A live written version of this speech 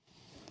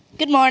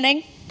Good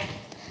morning.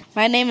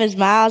 My name is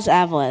Miles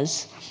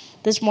Aviles.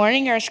 This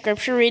morning our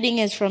scripture reading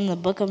is from the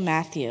book of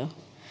Matthew.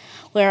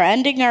 We are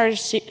ending our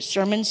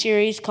sermon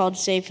series called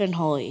Safe and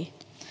Holy.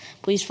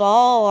 Please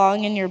follow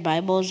along in your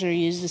Bibles or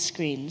use the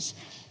screens.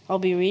 I'll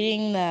be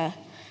reading the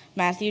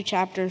Matthew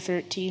chapter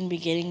 13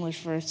 beginning with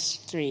verse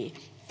 3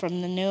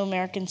 from the New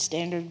American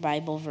Standard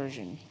Bible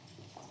Version.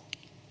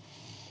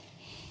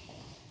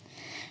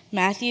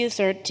 Matthew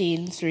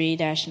 13,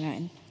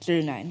 3-9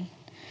 through 9.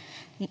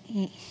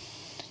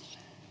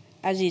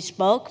 As he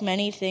spoke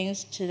many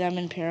things to them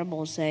in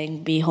parables,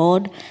 saying,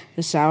 Behold,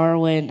 the sower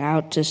went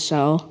out to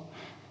sow.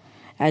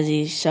 As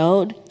he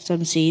sowed,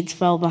 some seeds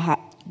fell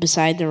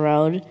beside the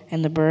road,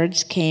 and the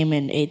birds came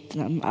and ate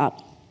them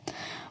up.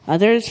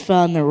 Others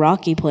fell in the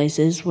rocky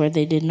places where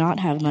they did not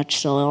have much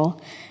soil,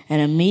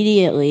 and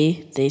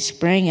immediately they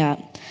sprang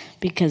up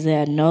because they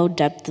had no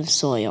depth of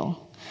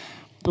soil.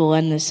 But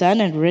when the sun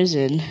had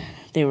risen,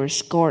 they were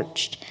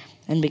scorched,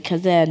 and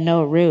because they had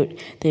no root,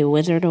 they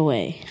withered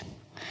away.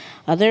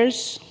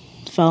 Others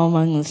fell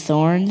among the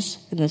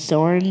thorns, and the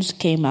thorns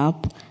came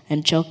up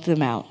and choked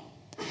them out.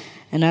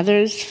 And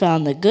others fell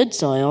in the good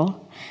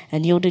soil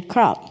and yielded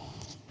crop,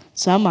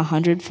 some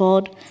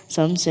 100-fold,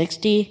 some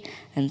 60,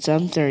 and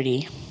some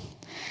 30.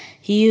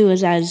 He who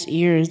has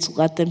ears,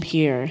 let them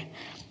hear.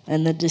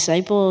 And the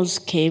disciples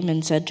came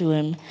and said to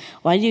him,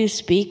 Why do you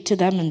speak to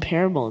them in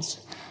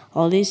parables?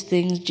 All these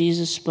things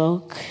Jesus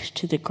spoke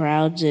to the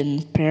crowds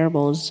in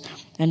parables,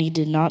 and he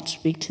did not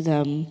speak to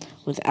them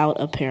without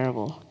a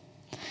parable.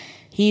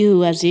 He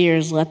who has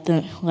ears, let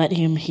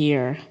him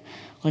hear.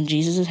 When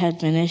Jesus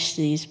had finished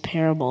these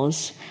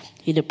parables,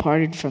 he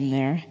departed from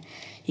there.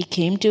 He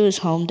came to his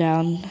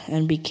hometown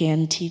and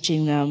began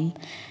teaching them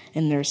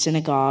in their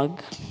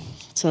synagogue,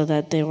 so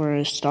that they were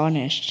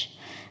astonished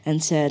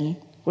and said,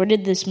 Where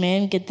did this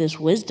man get this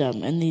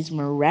wisdom and these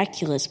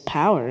miraculous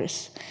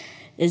powers?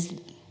 Is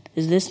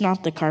this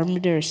not the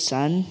carpenter's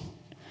son?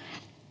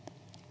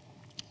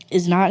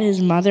 Is not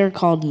his mother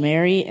called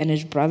Mary, and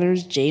his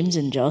brothers James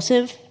and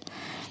Joseph,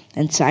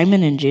 and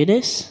Simon and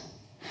Judas?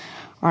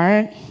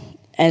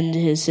 And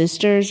his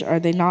sisters, are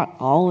they not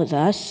all with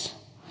us?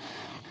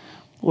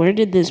 Where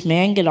did this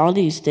man get all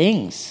these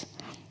things?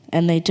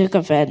 And they took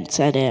offense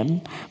at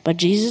him. But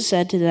Jesus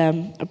said to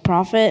them, A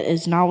prophet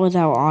is not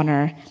without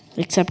honor,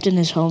 except in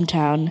his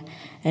hometown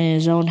and in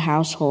his own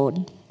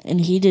household.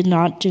 And he did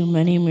not do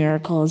many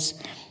miracles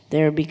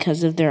there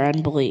because of their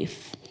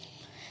unbelief.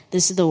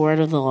 This is the word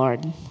of the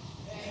Lord.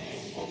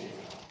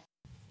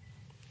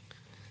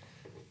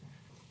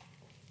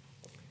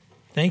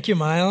 Thank you,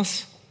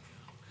 Miles.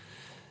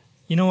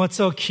 You know what's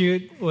so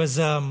cute was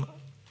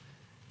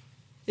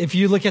if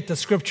you look at the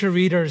scripture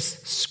reader's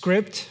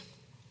script,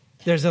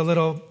 there's a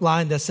little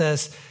line that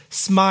says,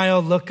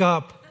 smile, look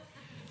up,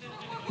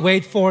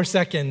 wait 4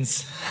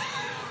 seconds.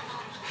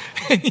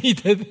 And he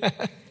did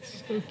that.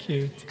 So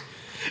cute.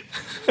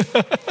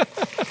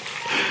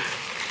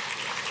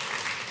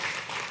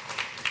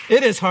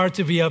 It is hard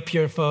to be up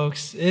here,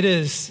 folks.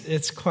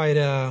 It's quite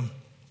a...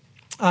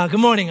 Good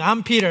morning,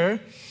 I'm Peter.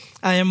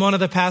 I am one of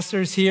the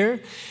pastors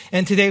here,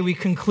 and today we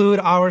conclude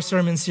our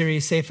sermon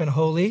series, Safe and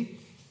Holy.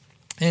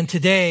 And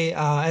today,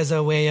 as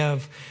a way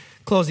of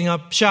closing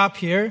up shop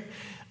here,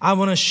 I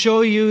want to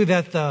show you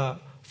that the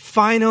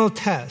final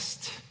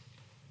test,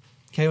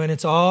 okay, when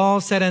it's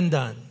all said and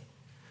done,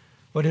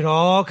 what it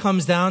all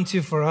comes down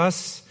to for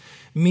us,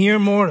 mere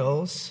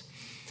mortals,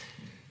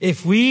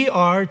 if we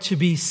are to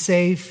be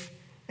safe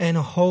and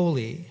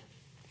holy,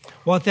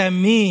 what that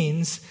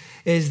means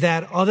is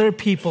that other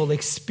people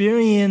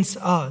experience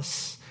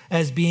us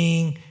as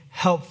being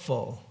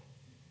helpful.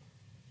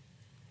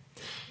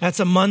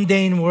 That's a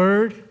mundane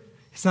word.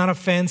 It's not a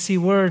fancy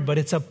word, but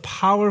it's a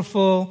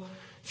powerful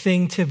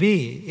thing to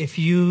be if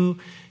you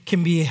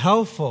can be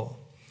helpful.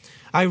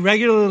 I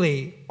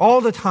regularly,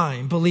 all the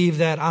time, believe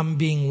that I'm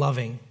being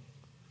loving.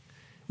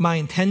 My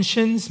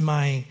intentions,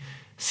 my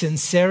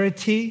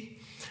sincerity,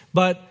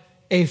 but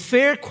a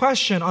fair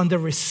question on the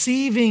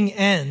receiving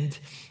end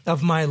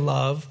of my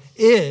love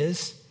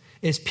is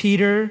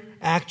Peter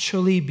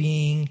actually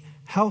being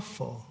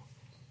helpful?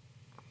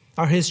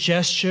 Are his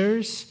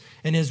gestures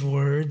and his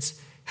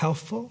words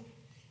helpful?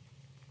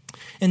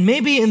 And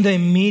maybe in the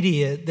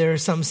immediate, there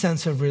is some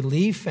sense of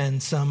relief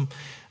and some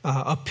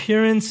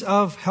appearance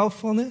of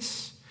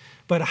helpfulness.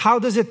 But how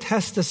does it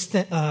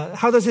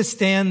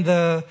stand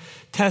the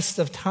test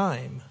of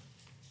time?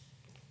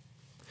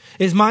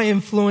 Is my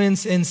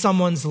influence in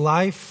someone's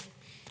life,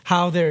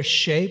 how they're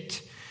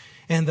shaped,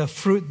 and the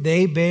fruit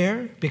they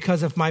bear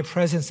because of my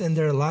presence in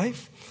their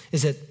life,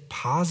 is it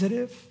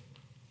positive?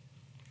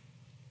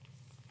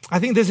 I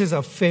think this is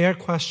a fair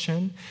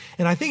question,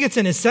 and I think it's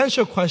an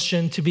essential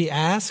question to be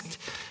asked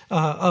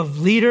of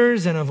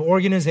leaders and of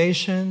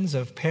organizations,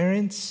 of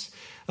parents,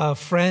 of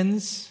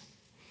friends,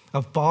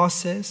 of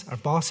bosses. Are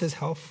bosses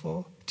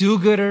helpful?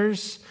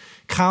 Do-gooders,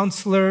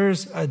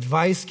 counselors,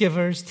 advice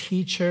givers,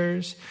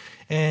 teachers,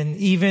 and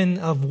even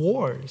of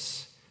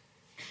wars.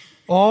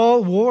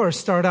 All wars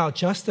start out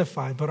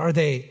justified, but are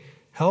they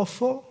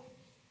helpful?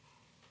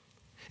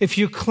 if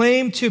you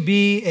claim to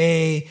be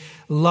a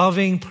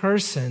loving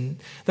person,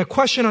 the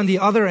question on the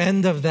other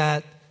end of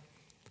that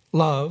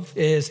love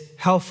is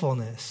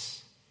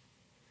helpfulness.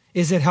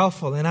 Is it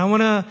helpful? And I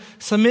want to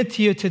submit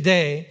to you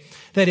today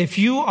that if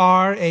you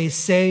are a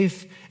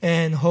safe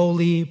and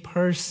holy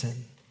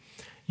person,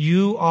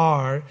 you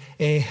are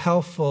a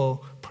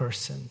helpful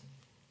person.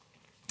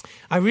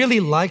 I really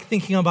like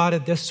thinking about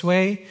it this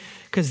way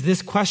because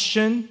this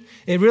question,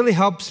 it really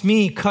helps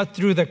me cut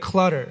through the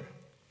clutter.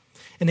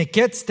 And it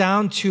gets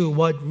down to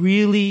what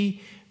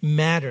really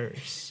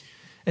matters.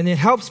 And it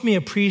helps me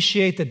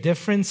appreciate the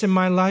difference in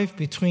my life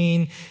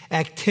between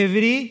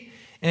activity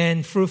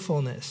and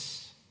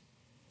fruitfulness.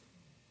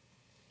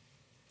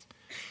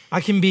 I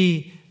can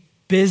be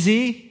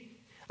busy.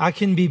 I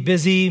can be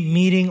busy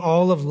meeting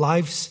all of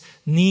life's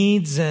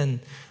needs, and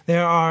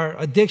there are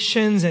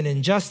addictions and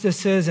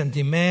injustices and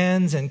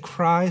demands and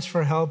cries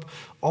for help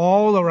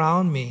all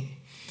around me.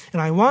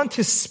 And I want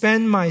to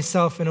spend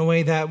myself in a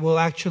way that will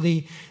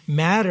actually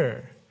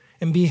matter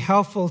and be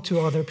helpful to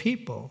other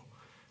people,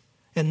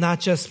 and not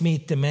just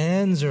meet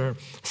demands or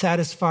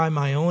satisfy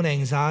my own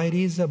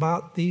anxieties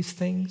about these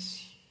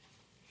things.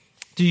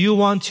 Do you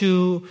want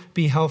to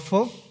be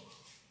helpful?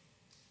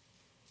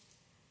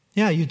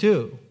 Yeah, you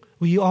do.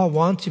 We all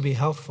want to be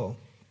helpful.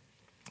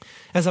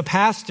 As a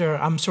pastor,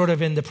 I'm sort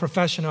of in the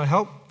professional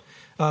help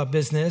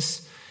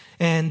business,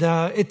 and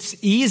it's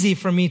easy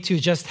for me to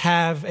just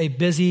have a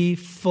busy,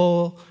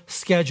 full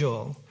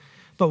schedule.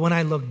 But when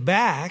I look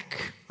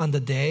back on the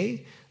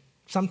day,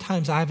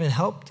 sometimes I haven't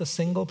helped a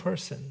single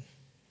person.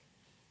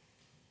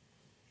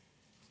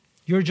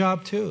 Your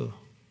job too.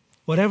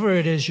 Whatever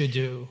it is you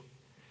do,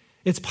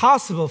 it's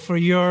possible for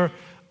your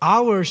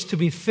hours to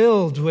be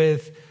filled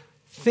with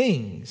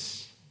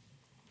things.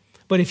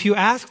 But if you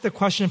ask the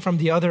question from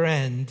the other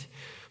end,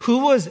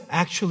 who was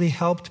actually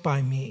helped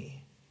by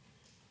me?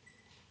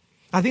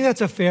 I think that's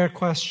a fair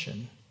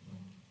question.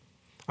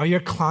 Are your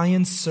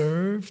clients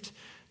served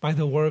by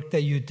the work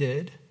that you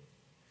did?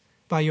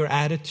 By your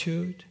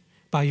attitude?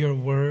 By your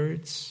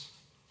words?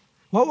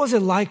 What was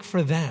it like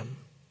for them?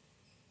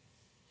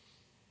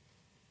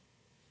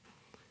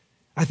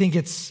 I think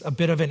it's a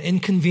bit of an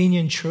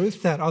inconvenient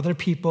truth that other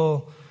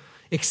people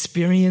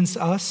experience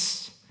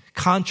us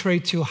contrary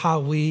to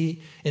how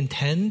we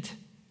intend.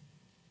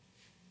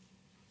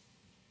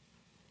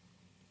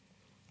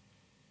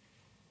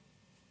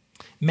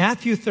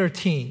 Matthew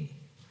 13,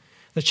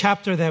 the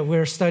chapter that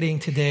we're studying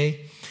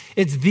today,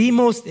 it's the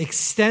most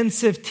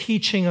extensive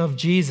teaching of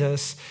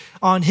Jesus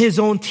on his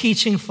own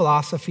teaching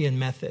philosophy and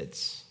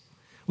methods.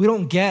 We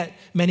don't get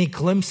many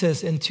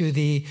glimpses into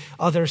the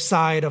other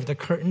side of the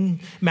curtain.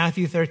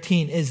 Matthew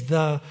 13 is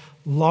the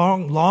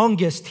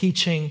longest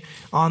teaching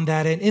on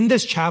that. And in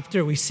this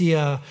chapter, we see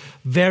a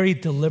very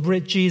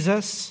deliberate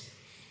Jesus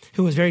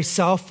who was very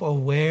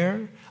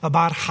self-aware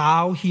about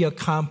how he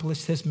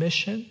accomplished his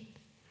mission.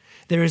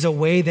 There is a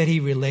way that he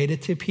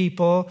related to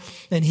people,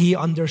 and he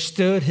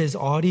understood his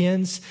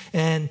audience,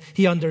 and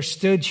he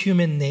understood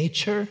human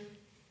nature.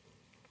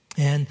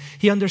 And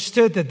he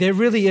understood that there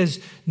really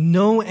is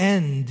no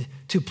end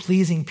to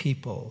pleasing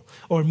people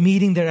or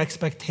meeting their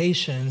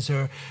expectations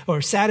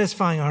or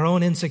satisfying our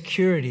own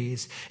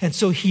insecurities. And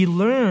so he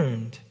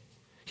learned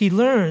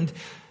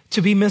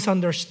to be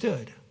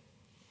misunderstood.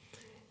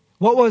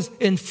 What was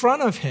in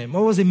front of him,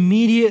 what was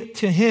immediate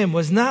to him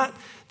was not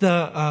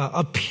the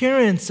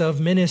appearance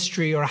of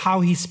ministry or how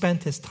he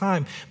spent his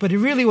time, but it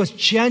really was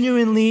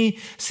genuinely,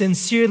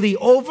 sincerely,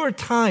 over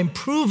time,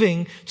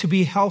 proving to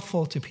be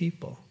helpful to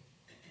people.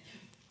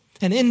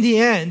 And in the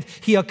end,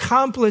 he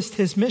accomplished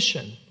his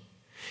mission.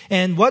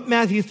 And what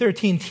Matthew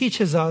 13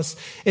 teaches us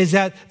is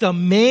that the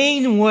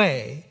main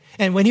way,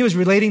 and when he was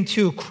relating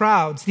to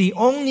crowds, the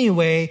only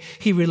way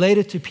he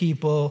related to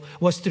people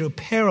was through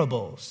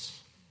parables.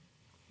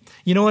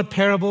 You know what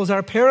parables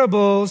are?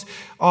 Parables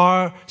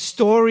are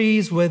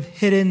stories with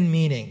hidden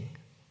meaning.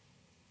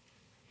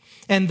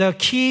 And the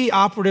key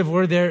operative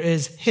word there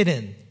is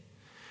hidden.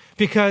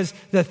 Because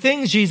the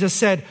things Jesus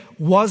said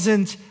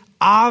wasn't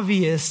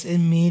obvious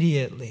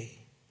immediately.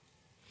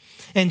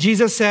 And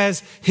Jesus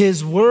says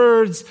his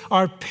words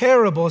are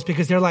parables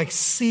because they're like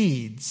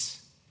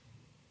seeds.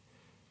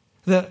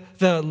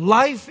 The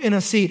life in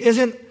a seed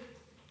isn't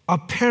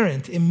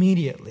apparent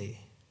immediately.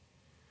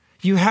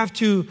 You have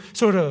to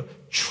sort of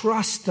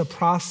trust the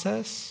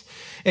process,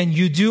 and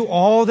you do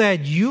all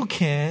that you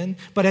can,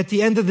 but at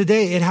the end of the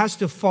day, it has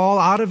to fall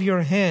out of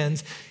your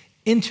hands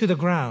into the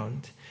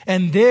ground.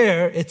 And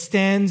there it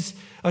stands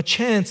a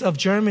chance of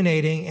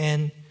germinating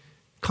and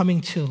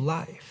coming to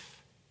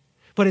life.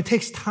 But it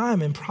takes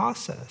time and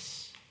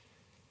process.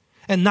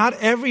 And not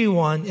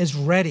everyone is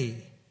ready.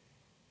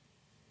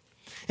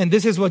 And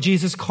this is what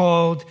Jesus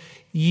called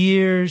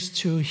ears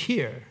to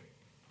hear.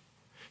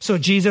 So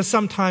Jesus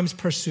sometimes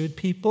pursued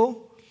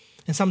people,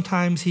 and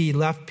sometimes he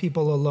left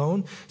people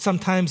alone.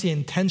 Sometimes he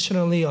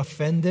intentionally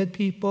offended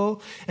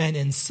people and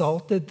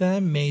insulted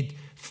them, made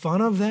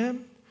fun of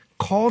them,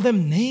 called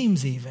them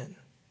names even.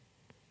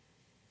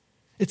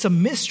 It's a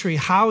mystery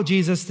how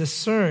Jesus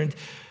discerned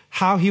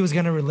how he was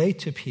going to relate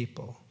to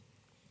people.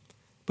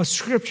 But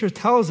Scripture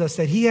tells us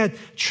that he had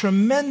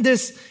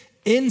tremendous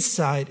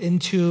insight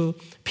into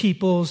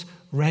people's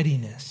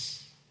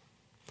readiness.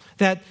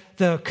 That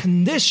the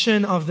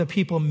condition of the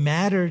people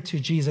mattered to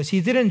Jesus.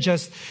 He didn't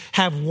just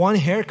have one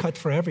haircut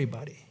for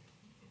everybody.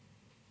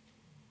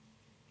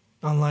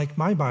 Unlike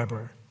my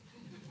barber.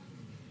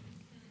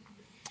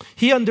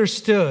 He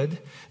understood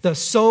the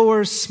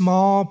sower's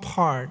small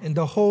part in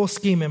the whole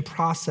scheme and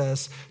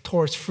process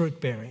towards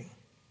fruit bearing.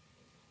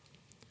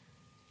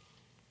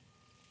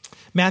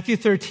 Matthew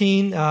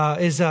 13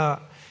 is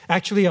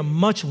actually a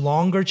much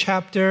longer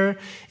chapter,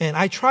 and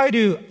I try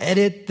to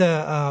edit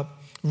the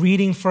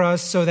reading for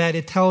us so that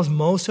it tells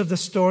most of the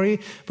story,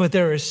 but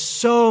there is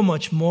so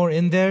much more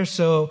in there.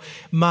 So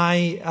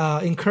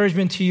my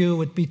encouragement to you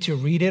would be to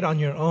read it on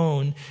your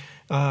own.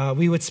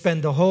 We would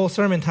spend the whole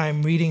sermon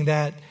time reading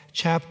that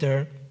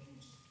chapter.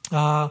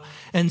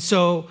 And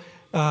so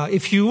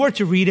if you were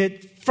to read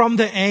it from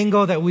the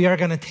angle that we are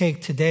going to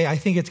take today, I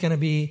think it's going to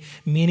be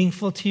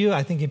meaningful to you.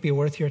 I think it'd be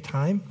worth your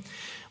time.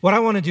 What I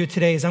want to do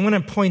today is I'm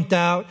going to point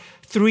out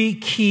 3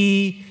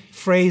 key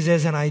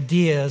phrases and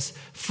ideas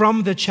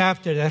from the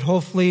chapter that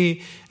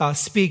hopefully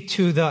speak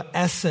to the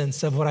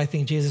essence of what I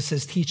think Jesus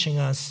is teaching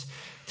us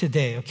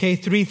today. Okay,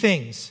 3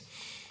 things.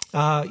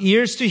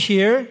 Ears to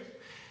hear,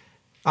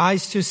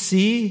 eyes to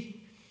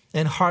see,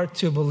 and heart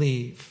to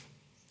believe.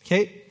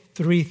 Okay,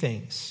 3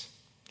 things.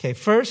 Okay,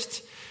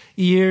 first,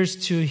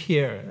 ears to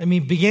hear. Let me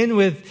begin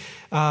with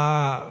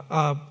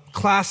a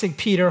classic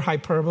Peter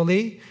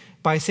hyperbole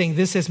by saying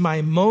this is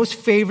my most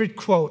favorite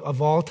quote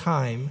of all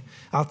time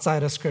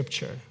outside of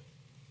Scripture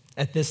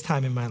at this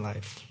time in my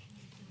life.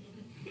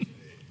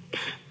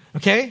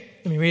 Okay,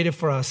 let me read it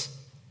for us.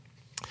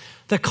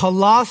 The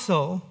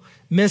colossal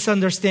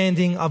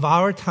misunderstanding of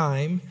our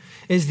time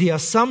is the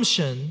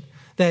assumption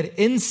that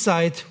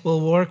insight will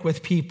work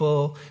with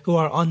people who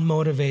are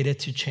unmotivated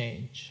to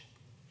change.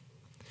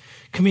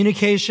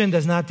 Communication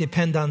does not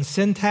depend on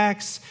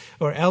syntax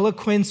or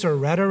eloquence or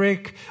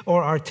rhetoric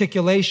or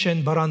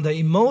articulation, but on the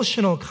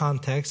emotional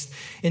context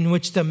in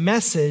which the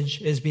message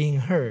is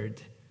being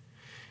heard.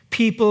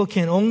 People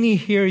can only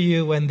hear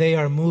you when they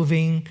are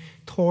moving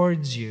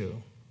towards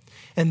you,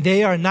 and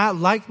they are not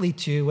likely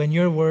to when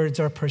your words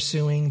are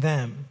pursuing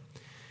them.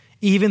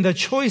 Even the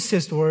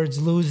choicest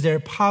words lose their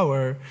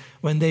power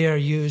when they are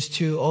used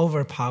to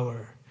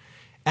overpower.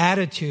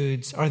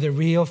 Attitudes are the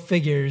real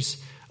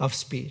figures of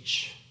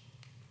speech.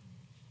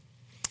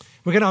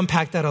 We're going to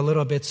unpack that a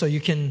little bit so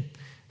you can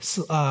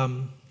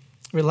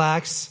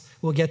relax.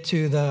 We'll get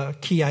to the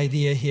key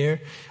idea here.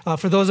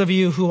 For those of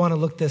you who want to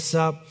look this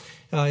up,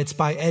 it's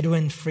by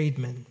Edwin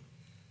Friedman.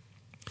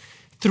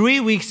 3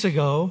 weeks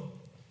ago,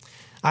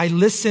 I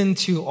listened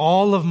to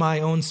all of my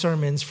own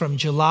sermons from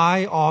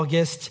July,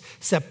 August,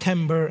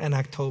 September, and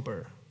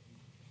October.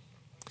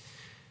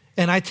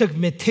 And I took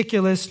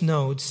meticulous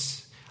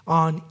notes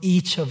on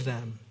each of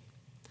them.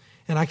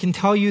 And I can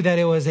tell you that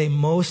it was a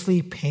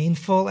mostly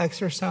painful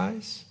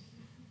exercise.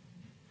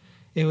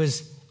 It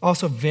was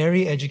also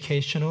very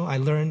educational. I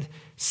learned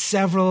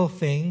several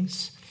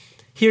things.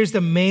 Here's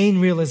the main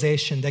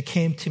realization that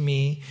came to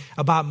me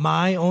about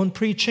my own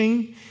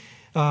preaching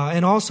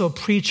and also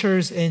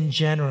preachers in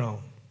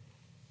general.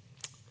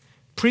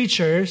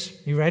 Preachers,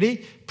 you ready?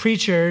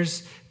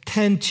 Preachers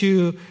tend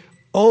to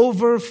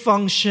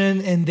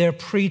overfunction in their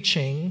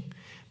preaching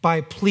by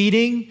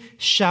pleading,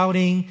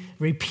 shouting,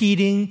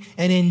 repeating,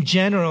 and in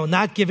general,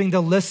 not giving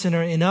the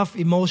listener enough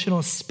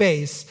emotional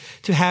space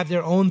to have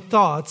their own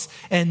thoughts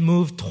and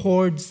move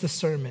towards the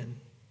sermon.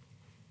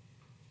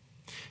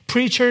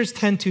 Preachers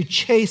tend to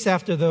chase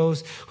after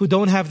those who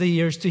don't have the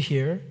ears to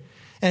hear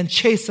and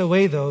chase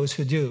away those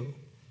who do.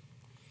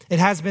 It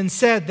has been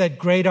said that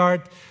great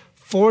art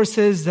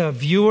forces the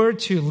viewer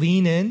to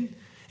lean in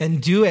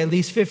and do at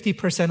least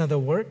 50% of the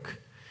work.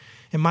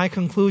 And my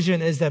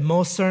conclusion is that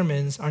most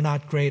sermons are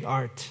not great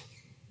art.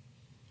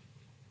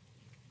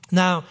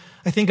 Now,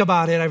 I think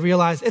about it, I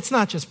realize it's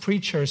not just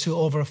preachers who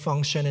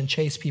overfunction and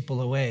chase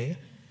people away,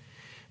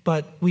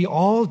 but we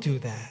all do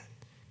that.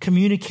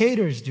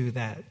 Communicators do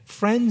that.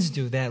 Friends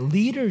do that.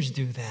 Leaders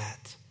do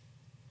that.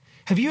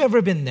 Have you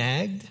ever been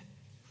nagged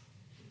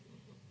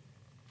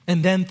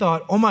and then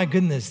thought, oh my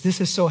goodness, this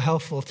is so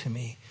helpful to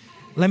me.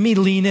 Let me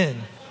lean in.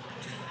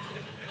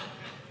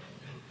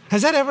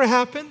 Has that ever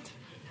happened?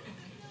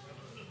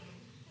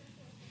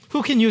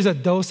 Who can use a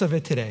dose of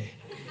it today?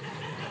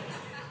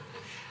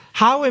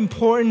 How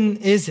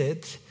important is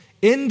it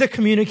in the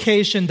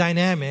communication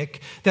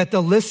dynamic that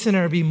the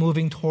listener be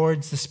moving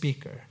towards the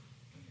speaker?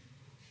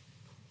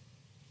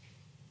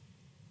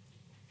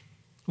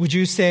 Would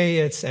you say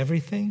it's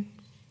everything?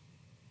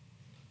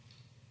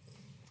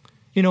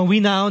 You know,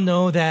 we now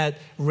know that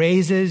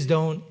raises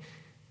don't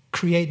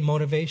create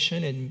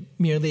motivation, it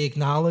merely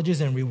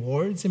acknowledges and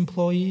rewards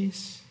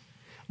employees.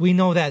 We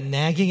know that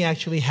nagging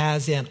actually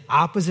has an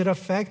opposite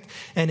effect,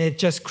 and it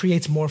just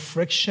creates more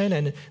friction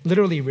and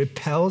literally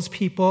repels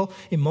people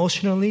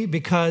emotionally,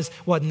 because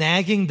what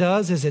nagging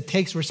does is it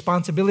takes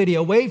responsibility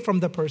away from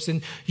the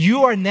person.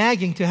 You are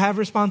nagging to have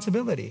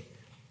responsibility.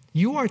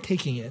 You are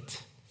taking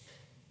it.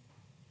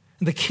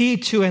 The key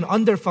to an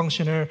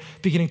underfunctioner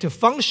beginning to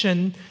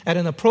function at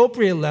an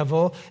appropriate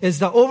level is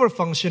the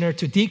overfunctioner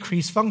to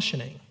decrease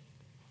functioning.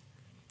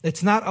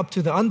 It's not up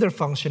to the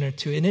underfunctioner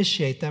to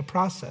initiate that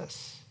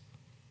process.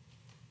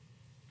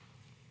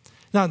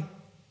 Now,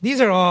 these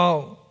are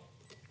all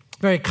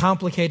very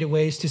complicated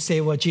ways to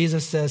say what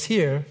Jesus says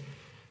here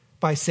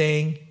by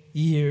saying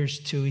ears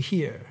to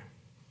hear.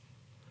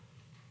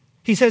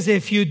 He says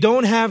if you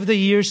don't have the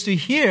ears to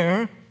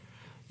hear,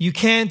 you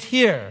can't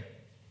hear.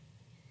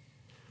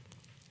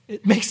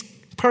 It makes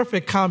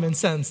perfect common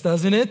sense,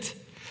 doesn't it?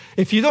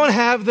 If you don't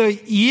have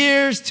the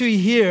ears to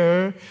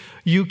hear,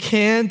 you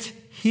can't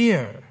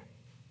hear.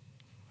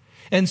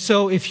 And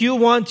so if you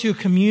want to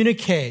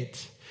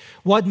communicate,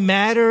 what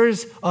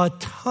matters a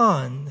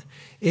ton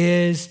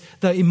is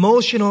the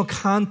emotional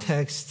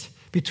context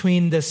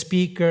between the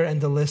speaker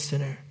and the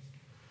listener,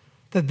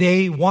 that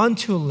they want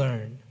to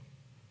learn.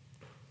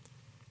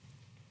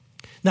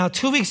 Now,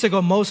 2 weeks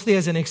ago, mostly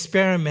as an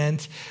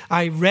experiment,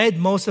 I read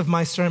most of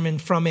my sermon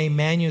from a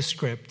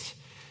manuscript.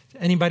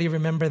 Anybody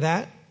remember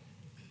that?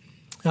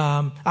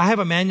 I have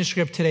a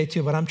manuscript today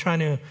too, but I'm trying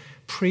to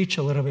preach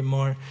a little bit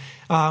more.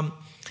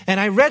 And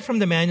I read from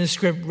the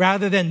manuscript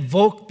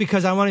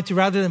because I wanted to,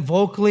 rather than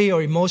vocally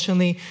or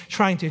emotionally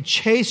trying to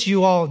chase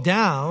you all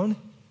down,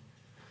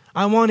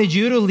 I wanted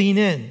you to lean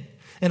in.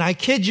 And I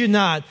kid you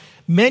not,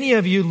 many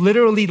of you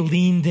literally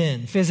leaned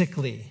in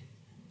physically.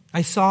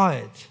 I saw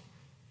it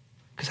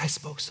because I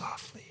spoke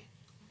softly.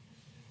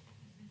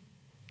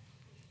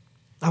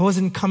 I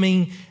wasn't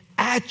coming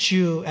at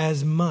you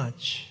as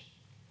much.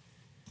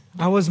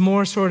 I was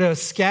more sort of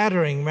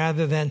scattering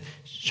rather than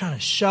trying to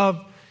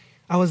shove.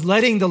 I was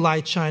letting the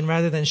light shine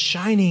rather than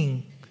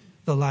shining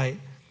the light.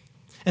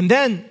 And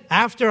then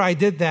after I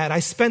did that,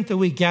 I spent the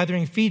week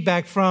gathering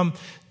feedback from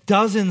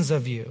dozens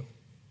of you.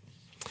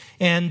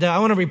 And I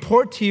want to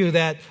report to you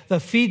that the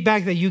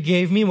feedback that you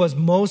gave me was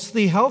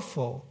mostly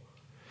helpful.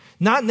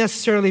 Not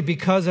necessarily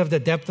because of the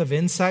depth of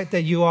insight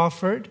that you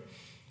offered,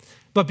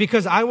 but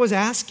because I was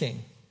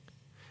asking.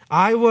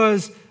 I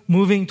was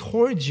moving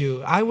towards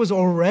you. I was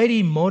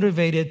already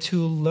motivated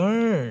to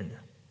learn.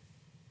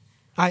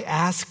 I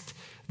asked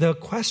the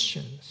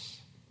questions.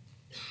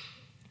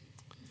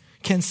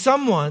 Can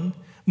someone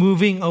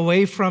moving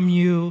away from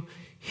you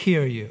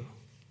hear you?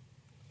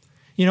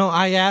 You know,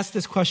 I asked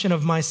this question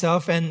of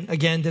myself, and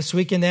again, this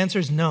weekend the answer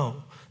is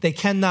no. They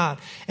cannot.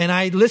 And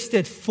I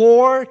listed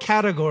 4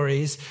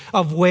 categories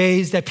of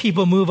ways that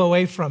people move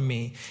away from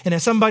me. And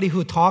as somebody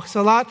who talks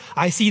a lot,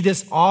 I see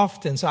this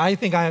often. So I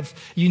think I have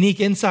unique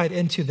insight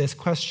into this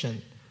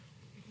question.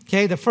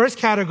 Okay, the first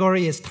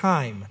category is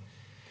time.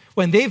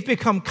 When they've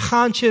become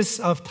conscious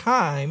of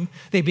time,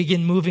 they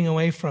begin moving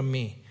away from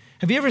me.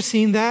 Have you ever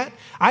seen that?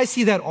 I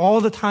see that all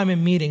the time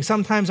in meetings.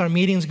 Sometimes our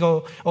meetings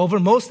go over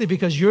mostly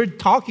because you're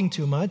talking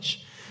too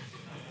much.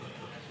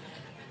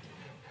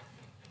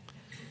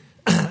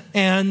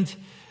 And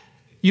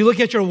you look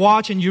at your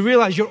watch and you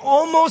realize you're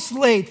almost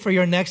late for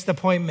your next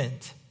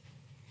appointment.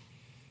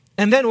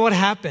 And then what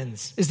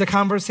happens? Is the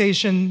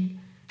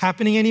conversation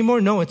happening anymore?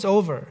 No, it's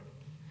over.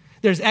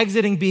 There's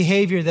exiting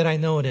behavior that I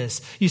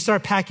notice. You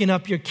start packing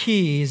up your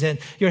keys and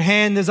your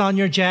hand is on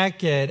your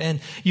jacket and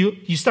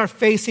you start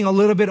facing a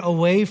little bit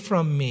away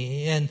from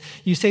me. And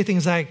you say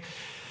things like,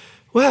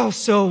 well,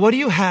 so what do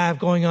you have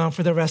going on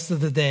for the rest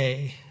of the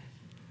day?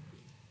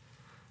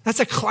 That's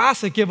a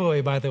classic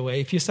giveaway, by the way.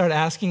 If you start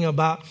asking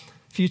about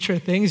future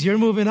things, you're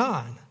moving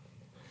on.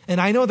 And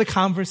I know the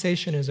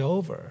conversation is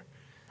over.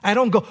 I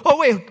don't go, oh,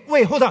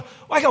 wait, hold on.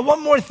 I got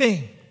one more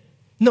thing.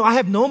 No, I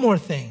have no more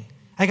thing.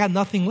 I got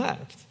nothing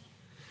left.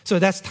 So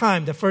that's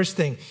time, the first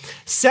thing.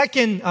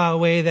 Second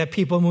way that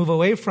people move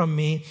away from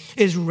me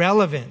is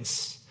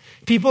relevance.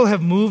 People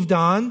have moved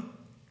on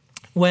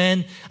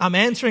when I'm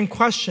answering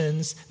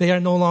questions they are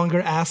no longer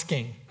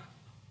asking.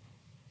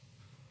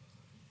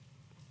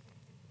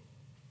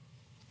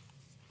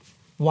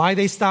 Why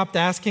they stopped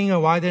asking or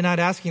why they're not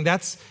asking,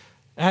 that's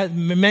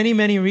many,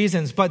 many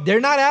reasons. But they're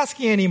not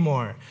asking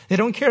anymore. They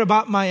don't care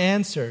about my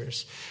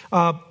answers.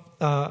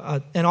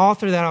 An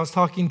author that I was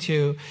talking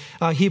to,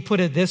 he put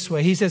it this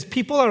way. He says,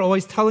 people are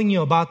always telling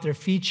you about their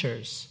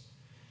features.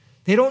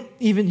 You don't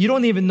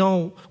even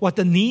know what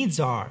the needs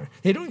are.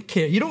 They don't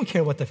care. You don't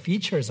care what the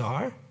features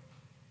are.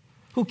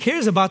 Who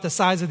cares about the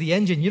size of the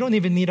engine? You don't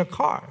even need a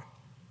car.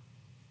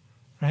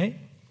 Right?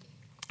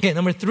 Okay,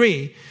 number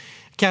 3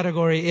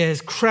 category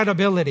is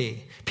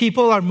credibility.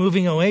 People are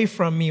moving away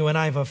from me when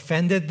I've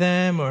offended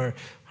them or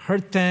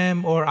hurt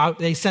them or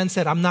they sense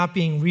that I'm not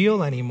being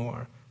real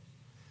anymore.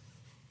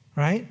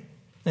 Right?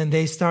 And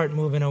they start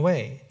moving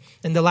away.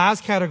 And the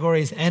last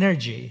category is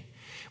energy.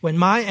 When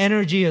my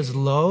energy is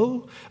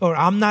low or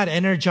I'm not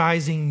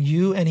energizing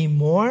you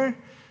anymore,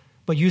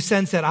 but you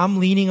sense that I'm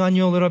leaning on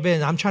you a little bit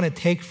and I'm trying to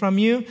take from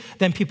you,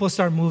 then people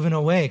start moving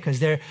away because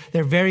they're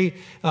very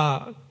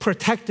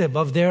protective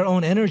of their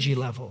own energy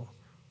level.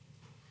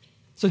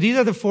 So these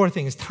are the 4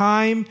 things: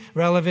 time,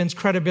 relevance,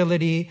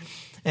 credibility,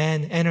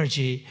 and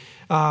energy.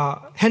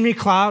 Henry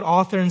Cloud,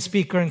 author and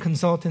speaker and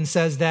consultant,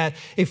 says that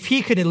if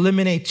he could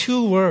eliminate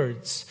 2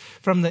 words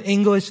from the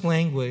English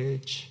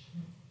language.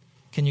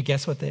 Can you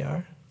guess what they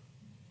are?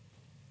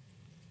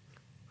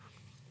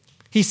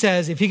 He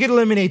says if he could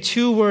eliminate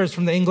 2 words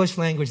from the English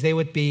language, they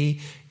would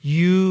be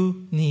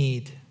you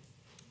need.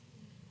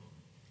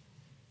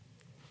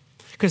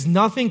 Because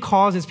nothing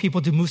causes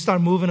people to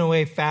start moving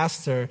away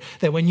faster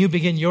than when you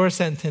begin your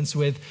sentence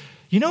with,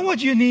 you know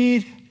what you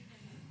need?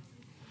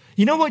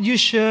 You know what you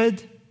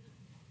should?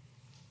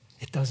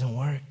 It doesn't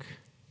work.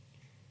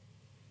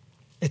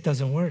 It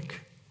doesn't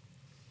work.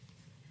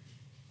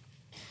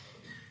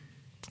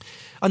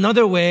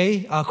 Another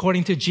way,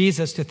 according to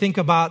Jesus, to think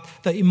about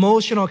the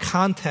emotional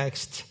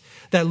context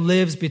that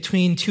lives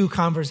within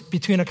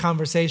a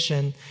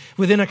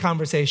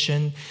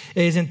conversation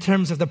is in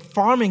terms of the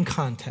farming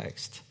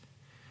context.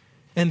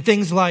 And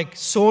things like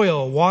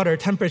soil, water,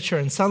 temperature,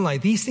 and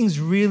sunlight, these things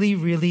really,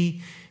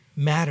 really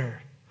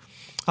matter.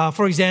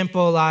 For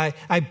example,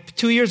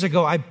 2 years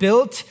ago, I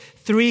built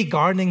 3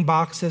 gardening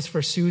boxes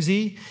for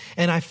Susie,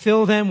 and I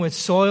filled them with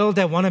soil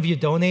that one of you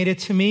donated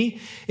to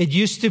me. It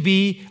used to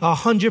be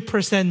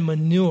 100%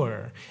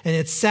 manure, and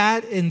it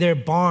sat in their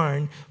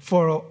barn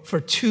for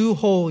 2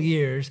 whole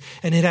years,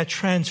 and it had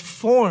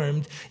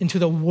transformed into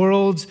the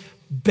world's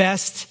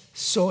best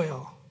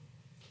soil.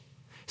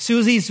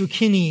 Susie's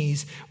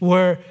zucchinis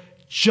were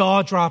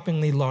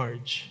jaw-droppingly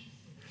large.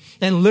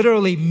 And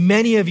literally,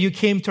 many of you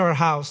came to our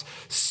house,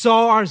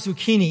 saw our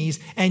zucchinis,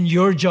 and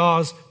your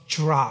jaws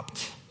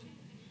dropped.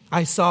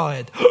 I saw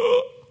it.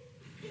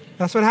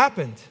 That's what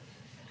happened.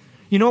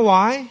 You know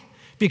why?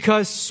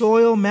 Because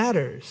soil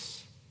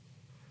matters.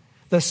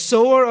 The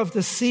sower of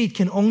the seed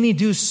can only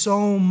do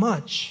so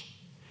much.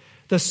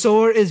 The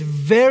sower is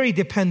very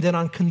dependent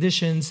on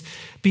conditions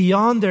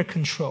beyond their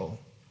control.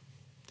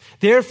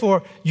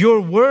 Therefore, your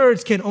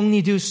words can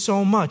only do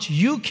so much.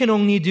 You can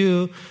only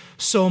do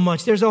so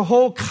much. There's a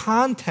whole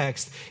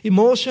context,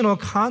 emotional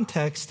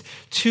context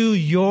to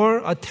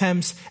your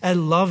attempts at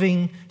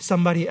loving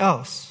somebody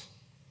else.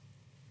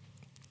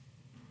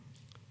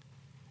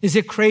 Is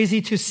it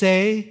crazy to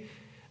say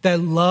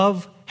that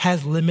love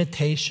has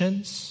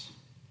limitations?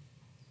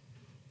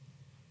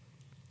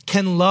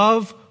 Can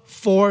love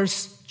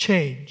force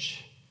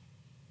change?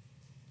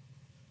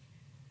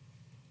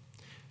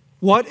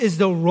 What is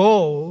the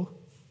role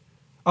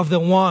of the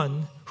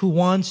one who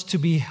wants to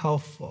be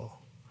helpful?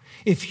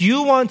 If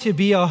you want to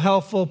be a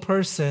helpful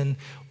person,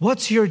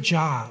 what's your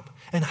job?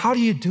 And how do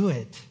you do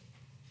it?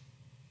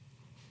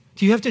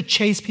 Do you have to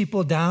chase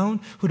people down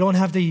who don't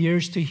have the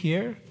ears to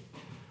hear?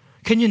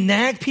 Can you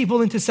nag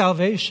people into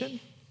salvation?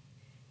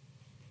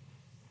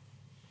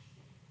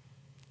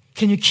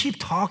 Can you keep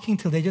talking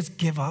till they just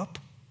give up?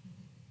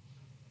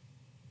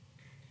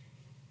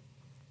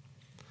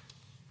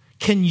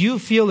 Can you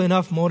feel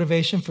enough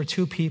motivation for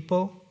 2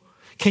 people?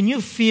 Can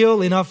you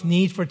feel enough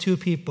need for 2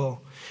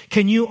 people?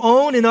 Can you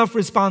own enough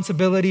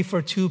responsibility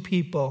for 2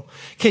 people?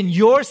 Can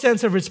your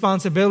sense of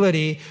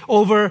responsibility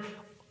over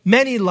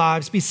many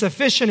lives be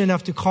sufficient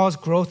enough to cause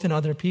growth in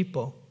other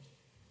people?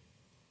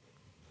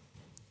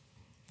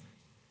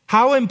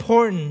 How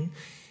important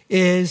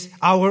is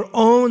our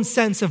own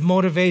sense of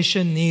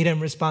motivation, need,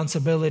 and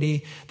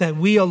responsibility that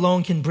we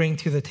alone can bring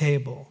to the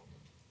table?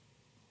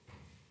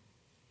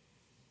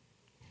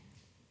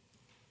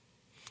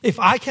 If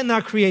I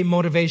cannot create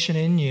motivation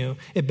in you,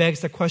 it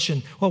begs the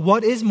question, well,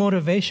 what is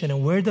motivation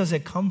and where does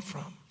it come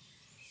from?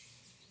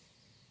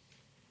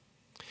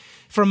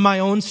 From my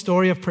own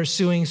story of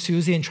pursuing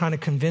Susie and trying to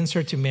convince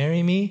her to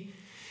marry me,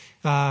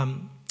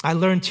 I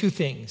learned 2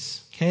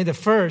 things. Okay, the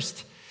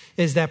first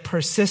is that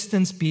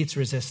persistence beats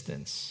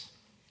resistance.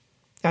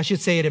 I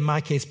should say it in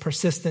my case,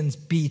 persistence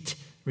beat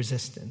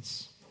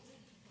resistance.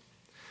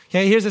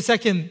 Okay, here's a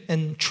second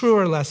and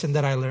truer lesson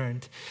that I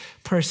learned.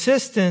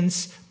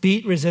 Persistence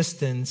beat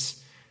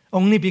resistance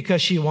only because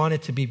she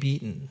wanted to be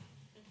beaten.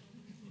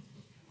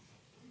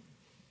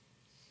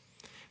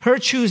 Her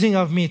choosing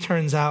of me,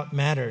 turns out,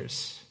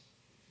 matters.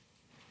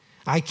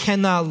 I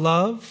cannot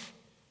love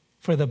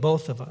for the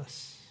both of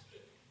us.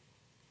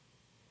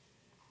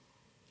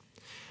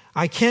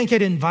 I can't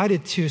get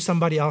invited to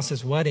somebody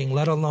else's wedding,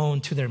 let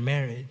alone to their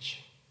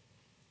marriage.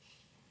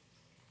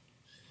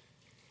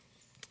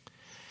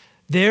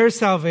 Their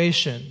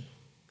salvation,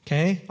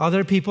 okay,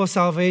 other people's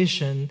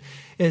salvation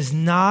is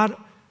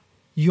not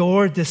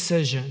your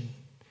decision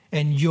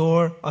and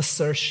your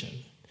assertion,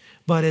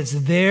 but it's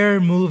their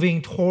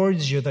moving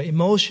towards you, the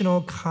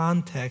emotional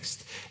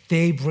context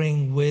they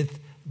bring with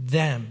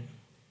them.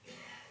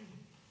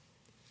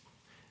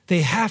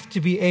 They have to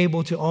be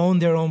able to own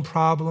their own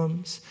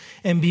problems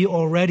and be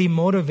already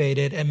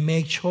motivated and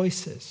make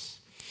choices.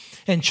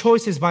 And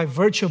choices, by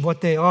virtue of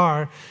what they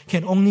are,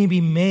 can only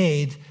be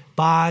made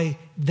by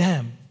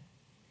them.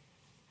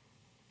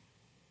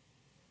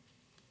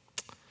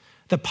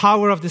 The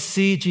power of the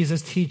seed,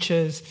 Jesus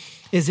teaches,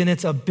 is in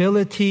its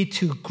ability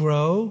to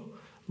grow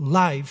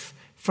life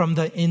from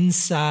the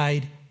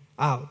inside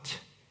out.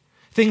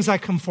 Things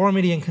like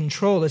conformity and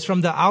control is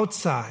from the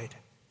outside,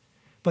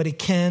 but it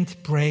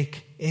can't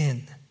break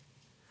in.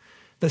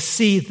 The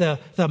seed,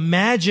 the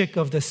magic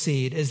of the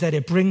seed is that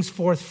it brings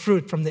forth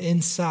fruit from the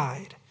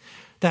inside.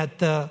 that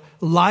the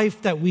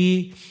life that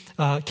we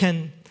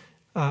can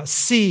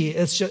see,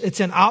 it's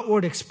an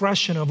outward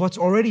expression of what's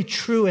already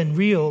true and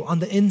real on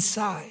the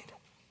inside.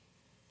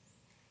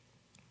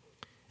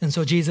 And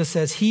so Jesus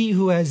says, he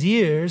who has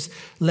ears,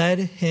 let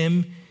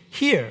him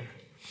hear.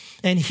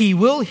 And he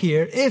will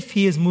hear if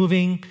he is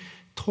moving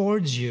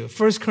towards you.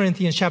 1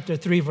 Corinthians chapter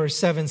 3, verse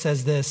 7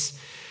 says this,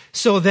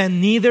 so then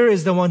neither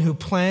is the one who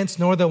plants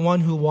nor the one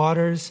who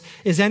waters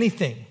is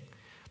anything,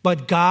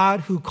 but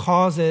God who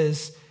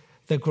causes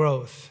the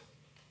growth.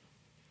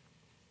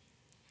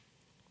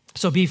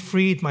 So be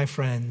freed, my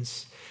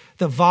friends.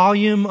 The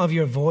volume of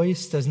your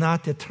voice does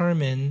not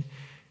determine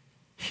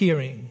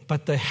hearing,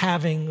 but the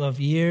having of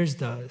ears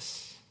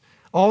does.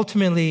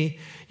 Ultimately,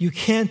 you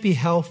can't be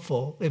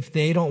helpful if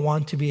they don't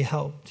want to be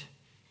helped.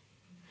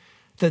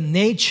 The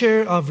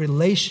nature of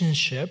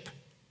relationship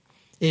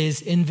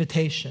is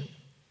invitation.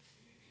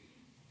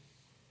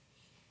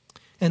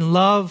 And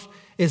love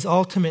is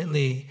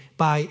ultimately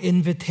by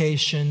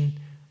invitation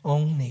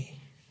only.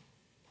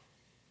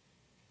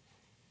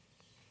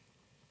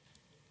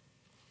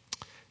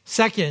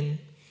 Second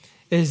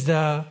is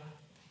the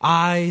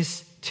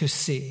eyes to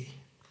see.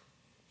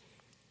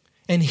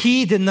 And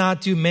he did not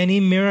do many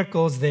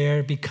miracles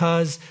there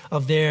because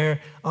of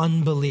their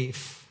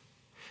unbelief.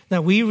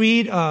 Now we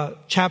read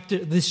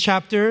this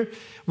chapter,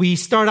 we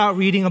start out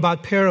reading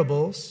about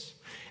parables,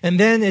 and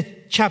then the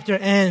chapter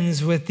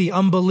ends with the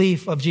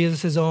unbelief of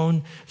Jesus'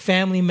 own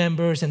family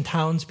members and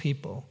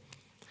townspeople.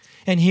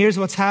 And here's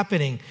what's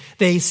happening.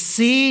 They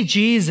see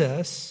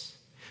Jesus,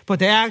 but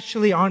they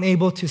actually aren't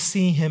able to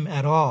see him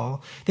at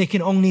all. They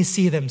can only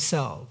see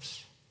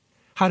themselves.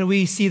 How do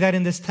we see that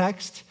in this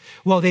text?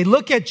 Well, they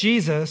look at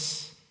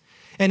Jesus,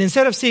 and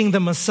instead of seeing the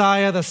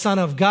Messiah, the Son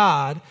of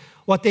God,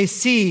 what they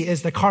see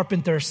is the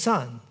carpenter's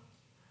son.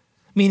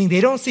 Meaning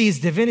they don't see his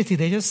divinity,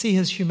 they just see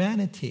his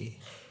humanity.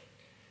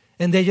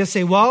 And they just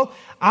say, well,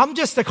 I'm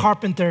just the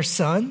carpenter's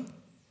son,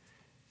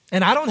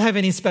 and I don't have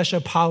any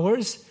special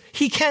powers.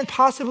 He can't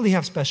possibly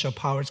have special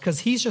powers because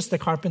he's just the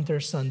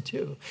carpenter's son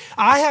too.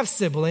 I have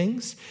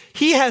siblings.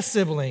 He has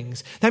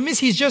siblings. That means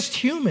he's just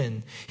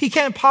human. He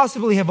can't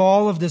possibly have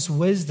all of this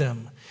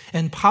wisdom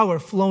and power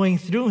flowing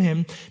through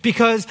him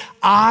because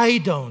I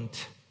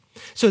don't.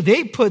 So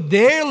they put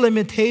their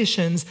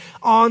limitations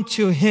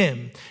onto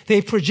him.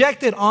 They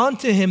projected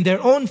onto him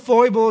their own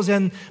foibles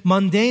and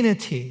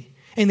mundanity.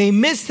 And they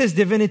missed his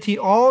divinity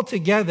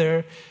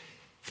altogether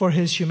for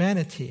his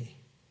humanity.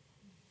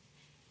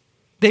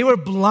 They were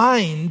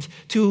blind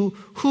to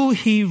who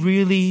he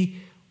really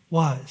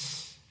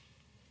was.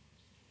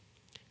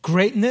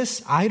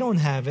 Greatness, I don't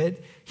have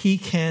it. He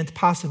can't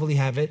possibly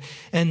have it.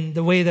 And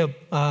the way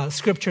the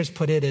scriptures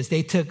put it is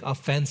they took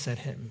offense at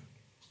him.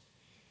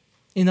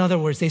 In other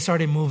words, they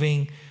started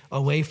moving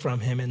away from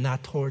him and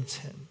not towards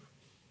him.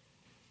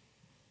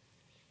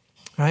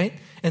 Right?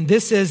 And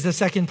this is the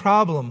second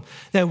problem,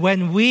 that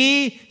when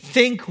we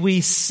think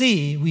we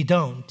see, we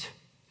don't.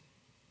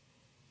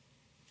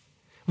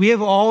 We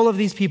have all of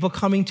these people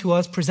coming to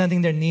us,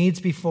 presenting their needs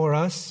before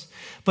us,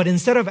 but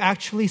instead of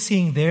actually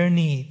seeing their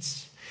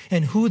needs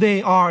and who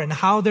they are and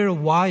how they're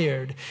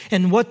wired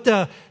and what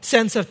the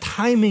sense of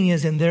timing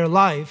is in their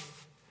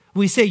life,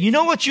 we say, you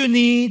know what you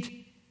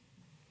need?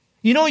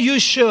 You know you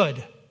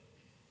should.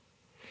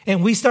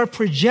 And we start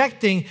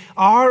projecting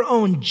our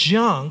own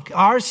junk,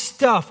 our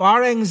stuff,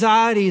 our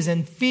anxieties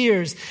and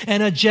fears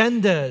and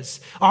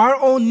agendas, our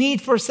own need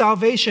for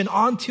salvation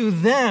onto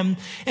them,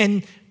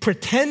 and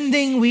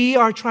pretending we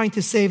are trying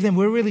to save them.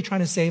 We're really trying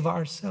to save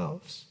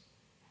ourselves.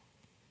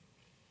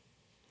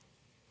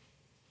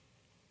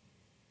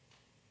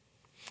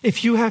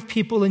 If you have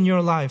people in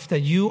your life that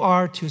you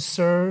are to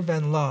serve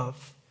and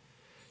love,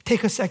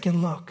 take a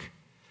second look.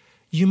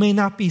 You may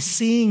not be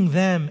seeing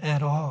them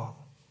at all.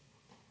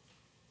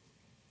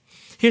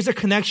 Here's a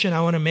connection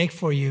I want to make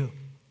for you.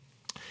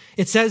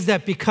 It says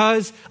that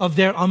because of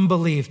their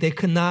unbelief,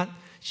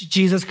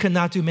 Jesus could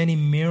not do many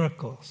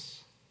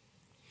miracles.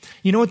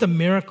 You know what the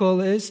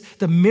miracle is?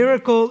 The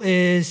miracle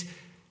is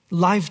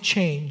life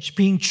change,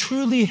 being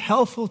truly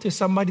helpful to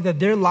somebody, that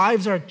their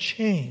lives are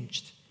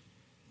changed.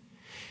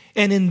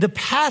 And in the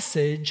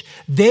passage,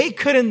 they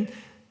couldn't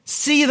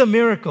see the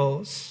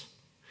miracles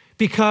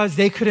because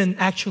they couldn't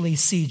actually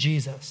see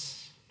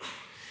Jesus.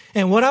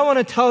 And what I want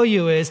to tell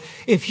you is,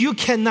 if you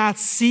cannot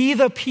see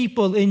the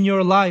people in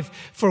your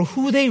life for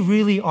who they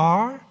really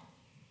are,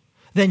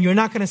 then you're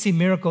not going to see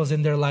miracles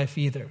in their life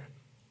either.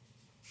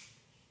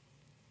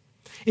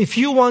 If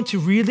you want to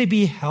really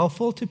be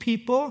helpful to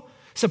people,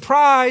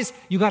 surprise,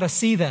 you got to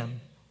see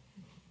them,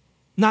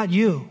 not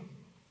you.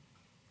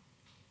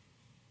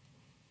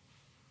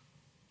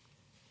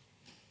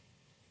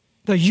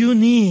 The you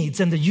needs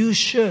and the you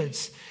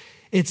shoulds,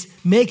 it's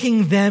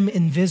making them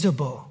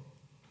invisible.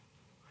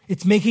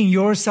 It's making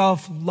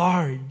yourself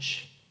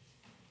large.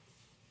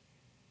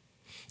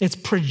 It's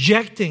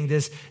projecting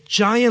this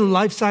giant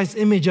life-size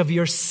image of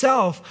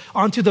yourself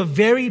onto the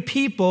very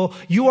people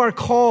you are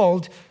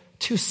called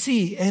to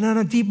see. And on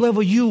a deep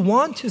level, you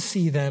want to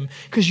see them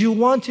because you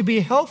want to be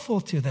helpful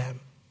to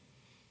them.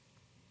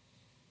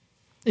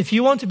 If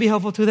you want to be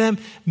helpful to them,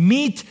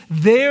 meet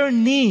their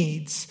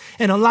needs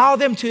and allow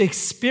them to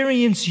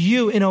experience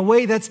you in a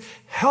way that's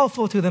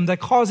helpful to them, that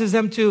causes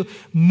them to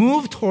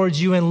move towards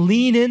you and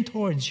lean in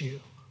towards you.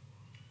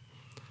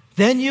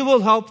 Then you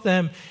will help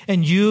them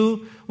and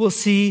you will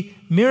see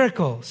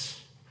miracles.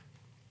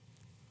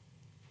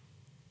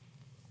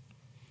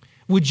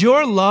 Would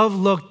your love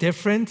look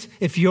different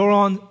if your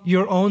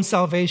own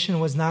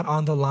salvation was not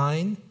on the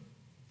line?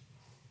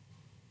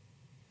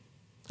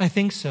 I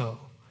think so.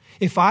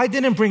 If I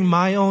didn't bring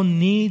my own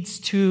needs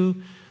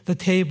to the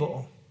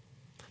table,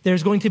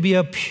 there's going to be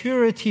a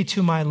purity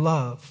to my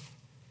love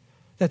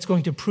that's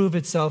going to prove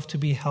itself to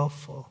be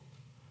helpful.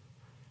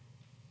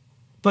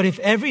 But if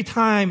every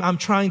time I'm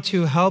trying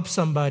to help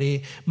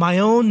somebody, my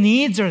own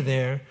needs are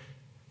there,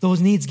 those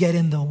needs get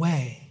in the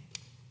way.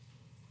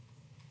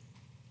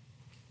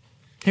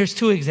 Here's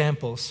 2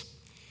 examples.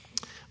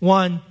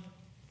 One,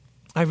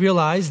 I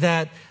realized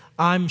that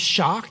I'm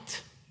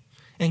shocked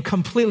and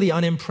completely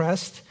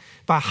unimpressed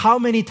by how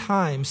many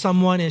times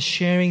someone is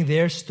sharing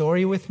their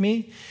story with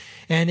me.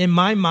 And in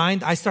my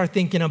mind, I start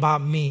thinking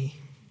about me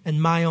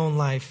and my own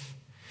life.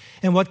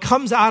 And what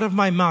comes out of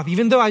my mouth,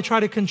 even though I try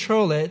to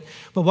control it,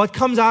 but what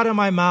comes out of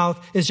my mouth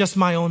is just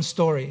my own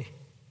story.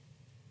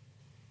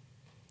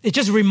 It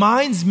just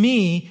reminds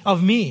me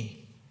of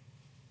me.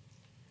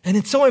 And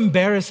it's so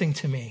embarrassing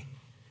to me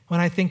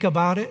when I think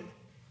about it.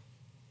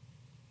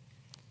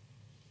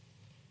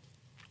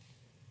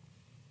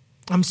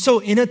 I'm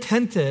so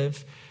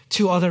inattentive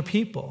to other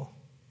people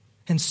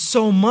and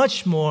so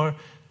much more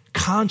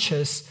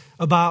conscious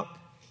about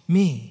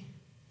me.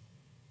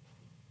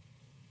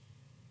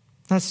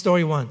 That's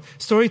story 1.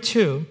 Story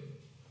 2,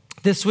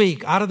 this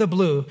week, out of the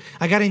blue,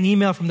 I got an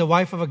email from the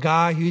wife of a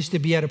guy who used to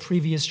be at a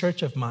previous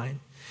church of mine.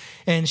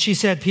 And she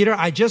said, Peter,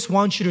 I just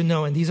want you to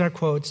know, and these are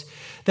quotes,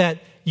 that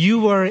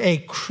you were a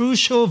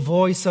crucial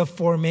voice of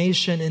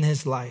formation in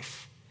his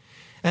life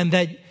and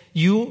that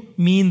you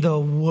mean the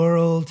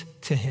world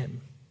to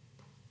him.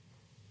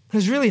 It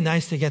was really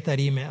nice to get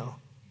that email.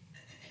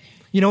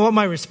 You know what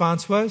my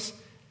response was?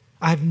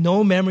 I have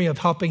no memory of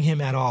helping him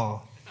at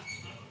all.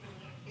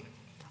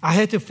 I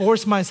had to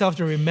force myself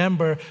to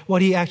remember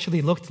what he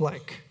actually looked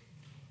like.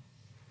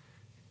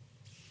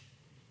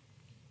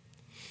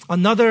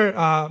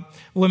 Another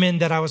woman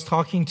that I was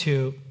talking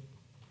to,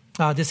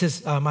 this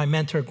is my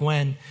mentor,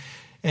 Gwen,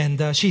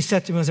 and she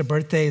said to me, it was her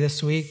birthday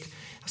this week.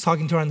 I was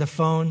talking to her on the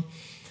phone,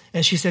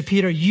 and she said,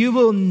 Peter, you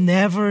will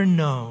never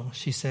know,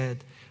 she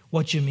said,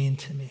 what you mean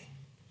to me.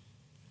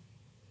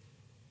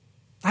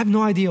 I have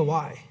no idea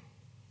why.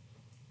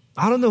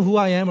 I don't know who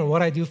I am or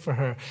what I do for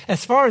her.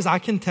 As far as I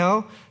can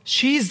tell,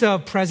 she's the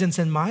presence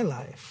in my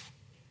life.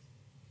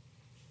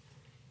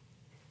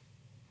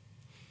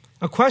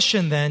 A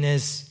question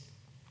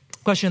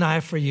I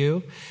have for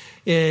you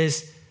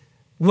is,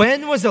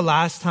 when was the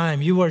last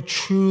time you were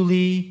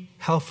truly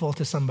helpful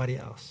to somebody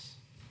else?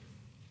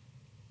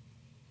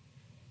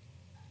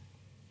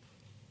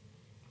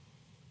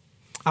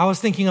 I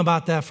was thinking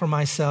about that for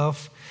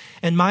myself,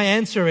 and my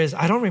answer is,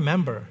 I don't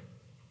remember.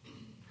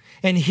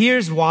 And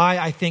here's why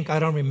I think I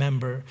don't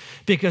remember.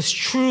 Because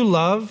true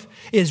love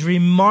is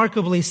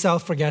remarkably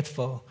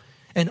self-forgetful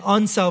and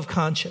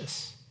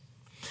unself-conscious.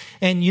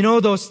 And you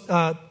know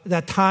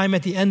that time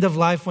at the end of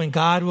life when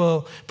God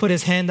will put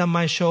his hand on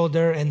my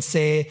shoulder and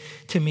say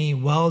to me,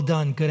 well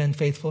done, good and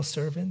faithful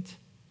servant?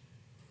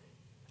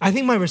 I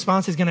think my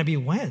response is going to be,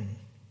 when?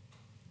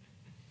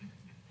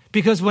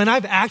 Because when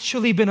I've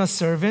actually been a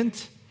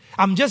servant,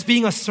 I'm just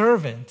being a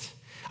servant.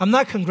 I'm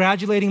not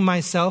congratulating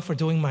myself for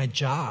doing my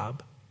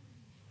job.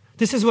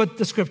 This is what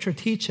the scripture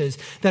teaches,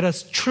 that a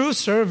true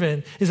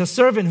servant is a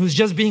servant who's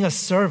just being a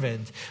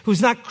servant,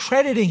 who's not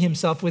crediting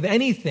himself with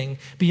anything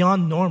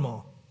beyond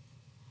normal.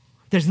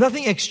 There's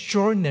nothing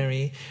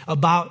extraordinary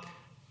about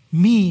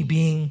me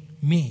being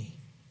me.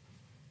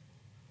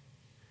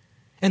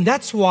 And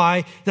that's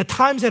why the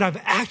times that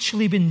I've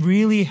actually been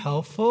really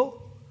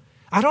helpful,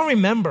 I don't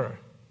remember.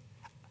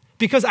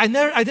 Because I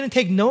didn't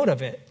take note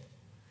of it.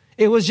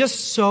 It was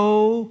just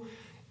so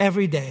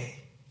every day.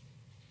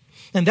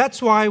 And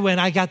that's why when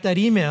I got that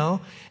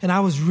email and I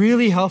was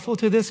really helpful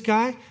to this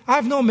guy, I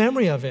have no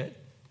memory of it.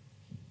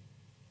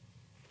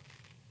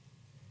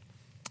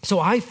 So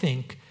I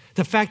think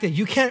the fact that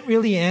you can't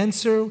really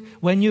answer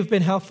when you've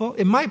been helpful,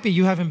 it might be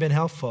you haven't been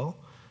helpful,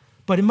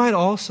 but it might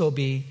also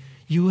be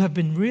you have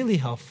been really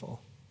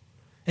helpful.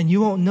 And you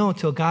won't know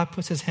till God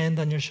puts his hand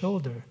on your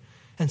shoulder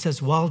and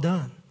says, well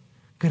done,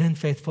 good and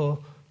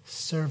faithful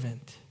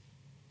servant.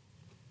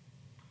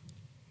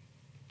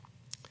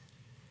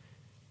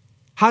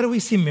 How do we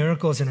see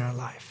miracles in our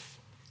life?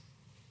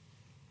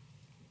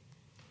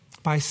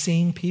 By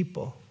seeing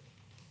people.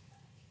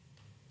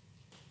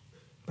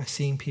 By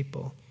seeing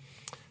people.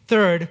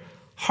 Third,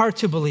 hard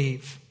to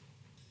believe.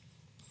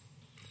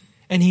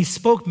 And he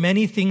spoke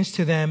many things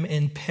to them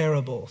in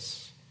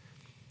parables.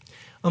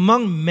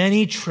 Among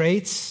many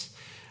traits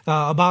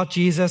about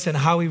Jesus and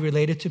how he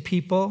related to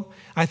people,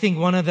 I think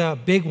one of the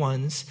big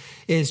ones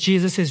is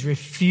Jesus'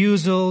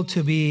 refusal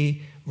to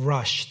be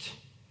rushed.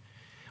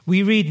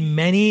 We read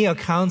many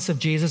accounts of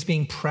Jesus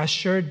being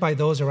pressured by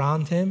those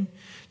around him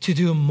to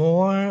do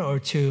more or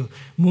to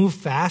move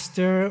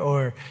faster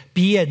or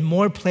be at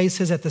more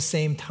places at the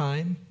same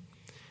time.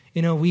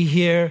 We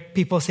hear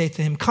people say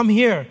to him, "Come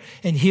here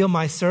and heal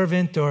my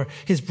servant," or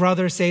his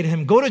brothers say to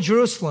him, "Go to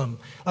Jerusalem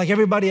like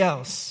everybody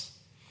else."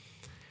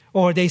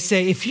 Or they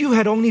say, "If you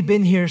had only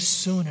been here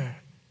sooner,"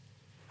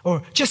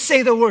 or "Just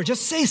say the word,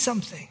 just say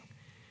something."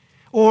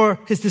 Or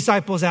his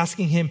disciples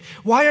asking him,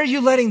 "Why are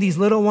you letting these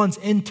little ones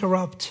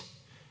interrupt?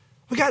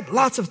 We got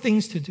lots of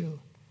things to do."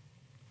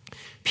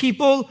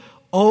 People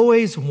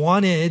always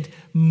wanted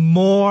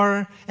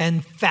more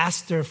and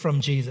faster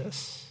from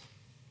Jesus.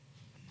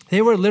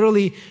 They were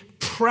literally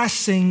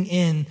pressing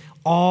in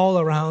all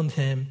around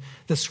him,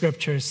 the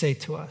scriptures say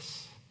to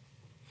us.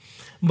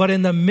 But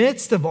in the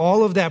midst of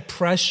all of that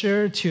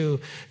pressure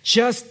to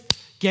just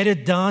get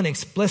it done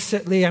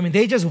explicitly,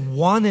 they just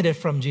wanted it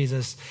from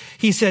Jesus.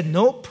 He said,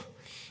 "Nope,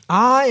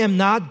 I am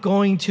not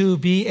going to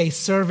be a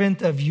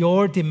servant of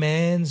your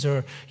demands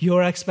or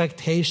your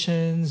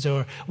expectations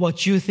or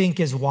what you think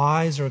is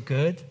wise or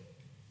good.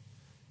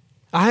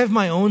 I have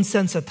my own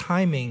sense of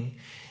timing,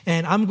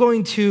 and I'm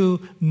going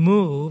to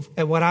move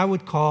at what I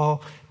would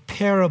call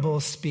parable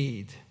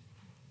speed."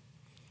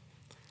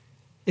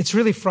 It's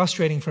really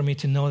frustrating for me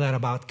to know that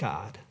about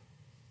God.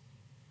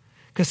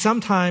 Because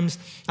sometimes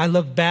I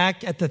look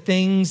back at the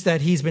things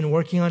that he's been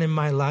working on in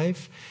my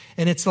life,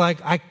 and it's like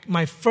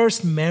my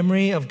first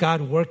memory of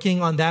God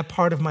working on that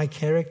part of my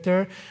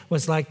character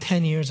was like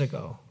 10 years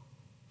ago.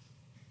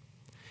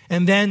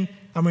 And then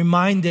I'm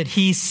reminded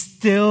he's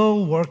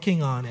still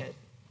working on it.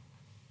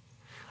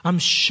 I'm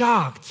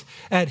shocked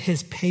at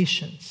his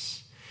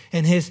patience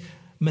and his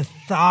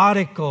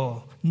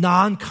methodical,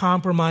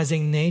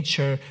 non-compromising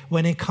nature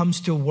when it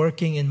comes to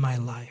working in my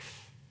life.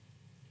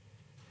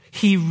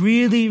 He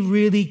really,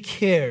 really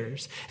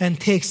cares and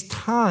takes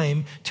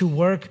time to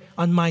work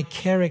on my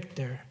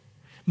character,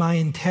 my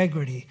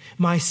integrity,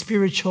 my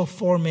spiritual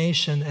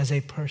formation as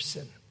a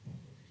person.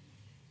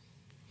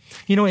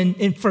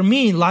 And for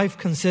me, life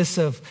consists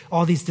of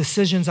all these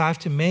decisions I have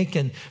to make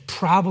and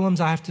problems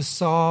I have to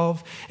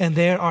solve. And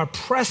there are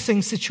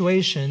pressing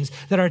situations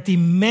that are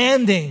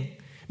demanding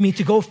me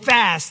to go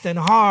fast and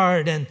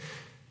hard.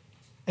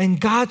 And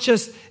God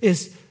just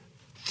is,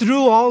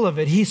 through all of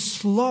it, he's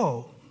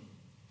slow.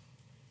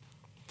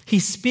 He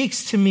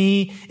speaks to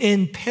me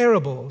in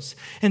parables.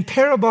 And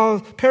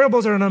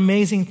parables are an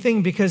amazing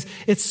thing because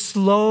it's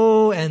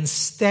slow and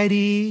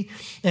steady,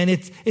 and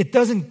it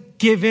doesn't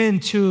give in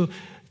to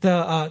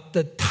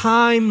the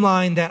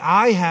timeline that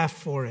I have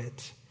for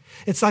it.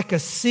 It's like a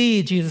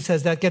seed, Jesus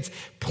says, that gets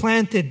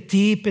planted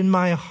deep in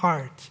my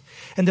heart.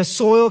 And the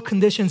soil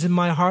conditions in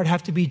my heart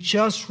have to be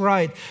just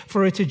right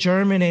for it to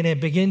germinate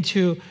and begin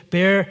to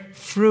bear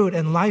fruit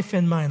and life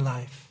in my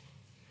life.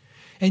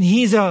 And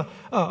he's a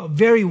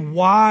very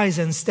wise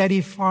and steady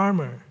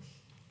farmer.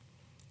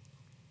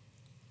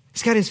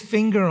 He's got his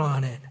finger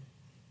on it.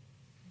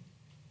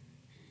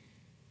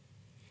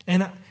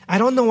 And I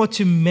don't know what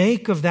to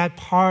make of that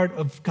part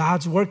of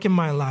God's work in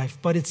my life,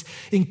 but it's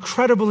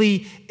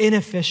incredibly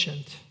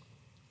inefficient.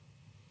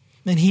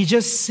 And he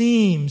just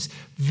seems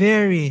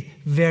very,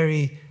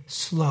 very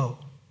slow.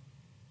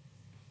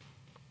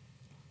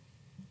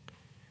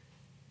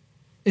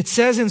 It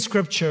says in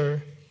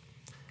Scripture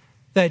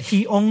that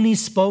he only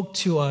spoke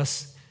to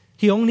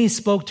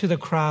the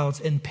crowds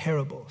in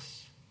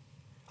parables.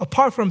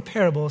 Apart from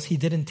parables, he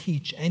didn't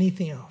teach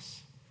anything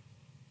else.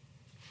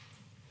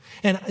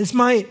 And it's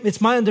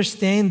my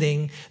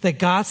understanding that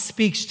God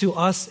speaks to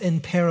us in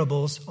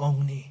parables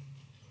only.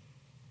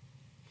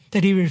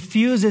 That he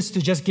refuses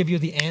to just give you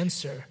the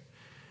answer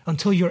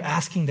until you're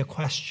asking the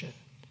question.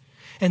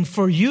 And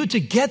for you to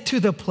get to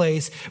the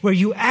place where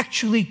you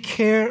actually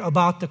care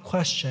about the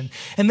question,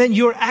 and then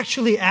you're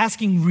actually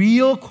asking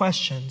real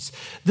questions,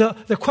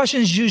 the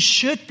questions you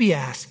should be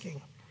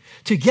asking,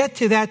 to get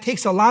to that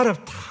takes a lot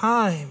of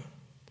time.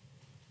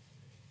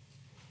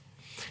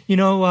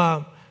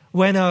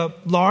 When a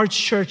large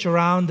church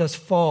around us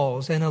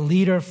falls and a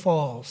leader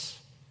falls,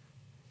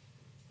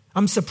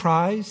 I'm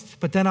surprised,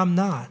 but then I'm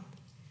not.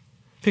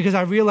 Because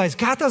I realize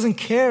God doesn't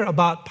care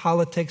about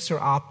politics or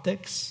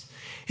optics.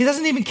 He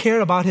doesn't even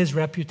care about his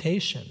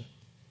reputation.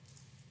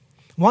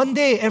 One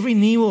day, every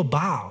knee will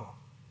bow.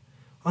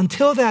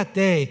 Until that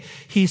day,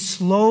 he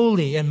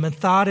slowly and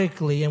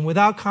methodically and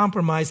without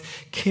compromise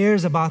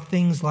cares about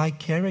things like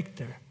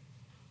character.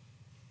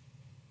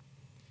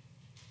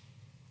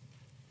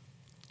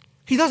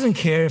 He doesn't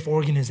care if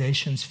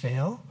organizations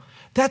fail.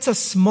 That's a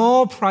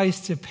small price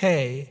to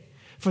pay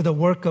for the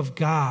work of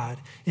God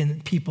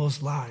in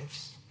people's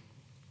lives.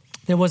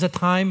 There was a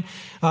time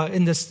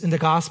in the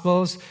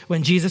Gospels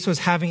when Jesus was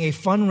having a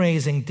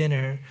fundraising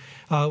dinner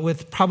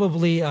with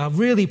probably a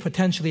really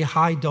potentially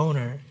high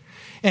donor.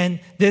 And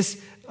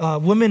this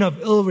woman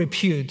of ill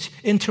repute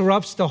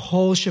interrupts the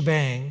whole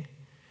shebang,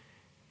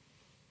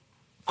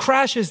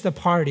 crashes the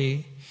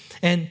party,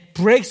 and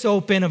breaks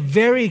open a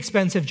very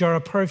expensive jar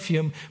of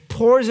perfume,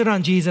 pours it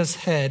on Jesus'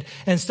 head,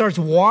 and starts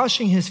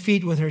washing his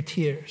feet with her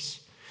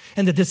tears.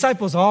 And the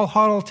disciples all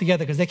huddle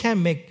together because they can't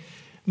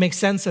make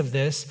sense of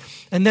this.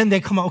 And then they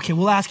come out, okay,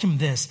 we'll ask him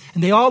this.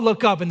 And they all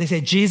look up and they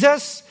say,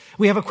 Jesus,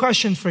 we have a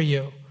question for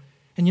you.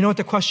 And you know what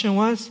the question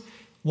was?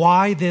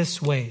 Why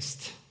this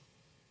waste?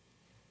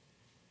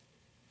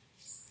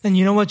 And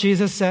you know what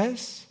Jesus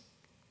says?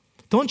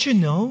 Don't you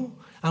know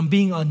I'm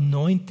being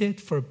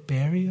anointed for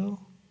burial?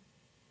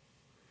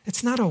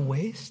 It's not a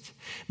waste.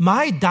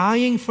 My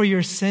dying for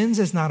your sins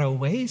is not a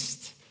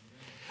waste.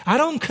 I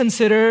don't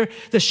consider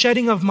the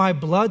shedding of my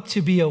blood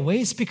to be a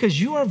waste because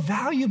you are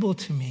valuable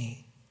to me.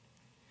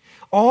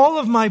 All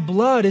of my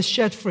blood is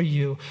shed for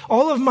you.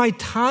 All of my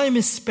time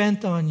is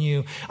spent on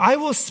you. I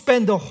will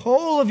spend the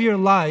whole of your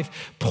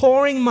life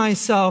pouring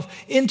myself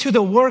into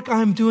the work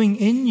I'm doing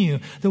in you.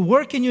 The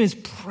work in you is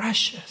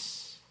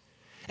precious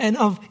and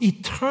of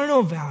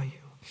eternal value.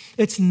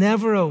 It's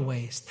never a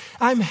waste.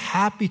 I'm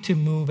happy to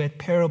move at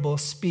parable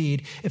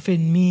speed if it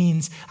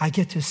means I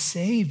get to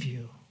save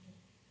you.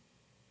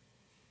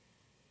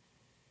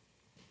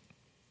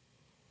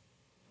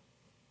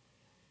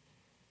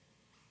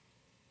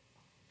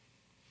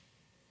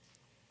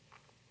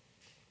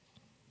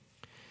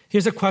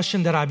 Here's a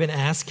question that I've been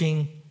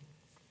asking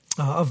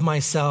of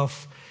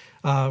myself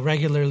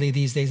regularly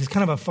these days. It's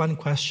kind of a fun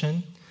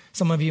question.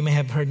 Some of you may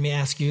have heard me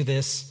ask you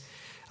this.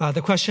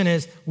 The question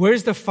is,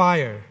 where's the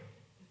fire?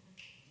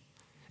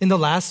 In the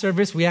last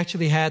service, we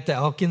actually had the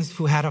Elkins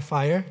who had a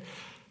fire.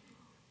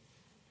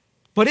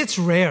 But it's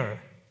rare,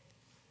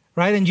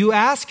 right? And you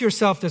ask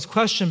yourself this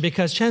question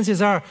because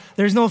chances are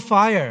there's no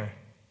fire.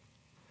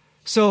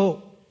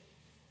 So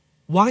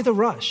why the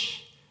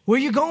rush? Where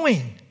are you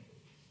going?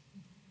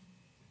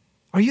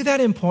 Are you that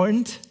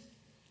important?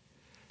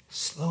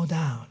 Slow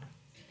down.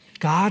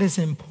 God is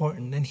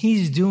important, and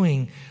He's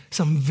doing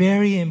some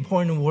very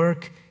important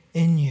work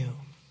in you.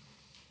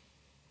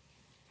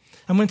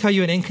 I'm going to tell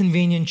you an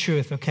inconvenient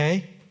truth,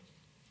 okay?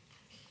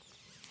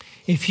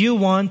 If you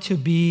want to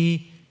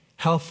be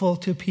helpful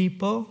to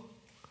people,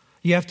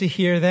 you have to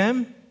hear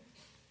them,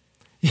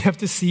 you have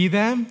to see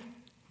them,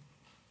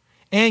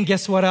 and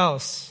guess what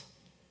else?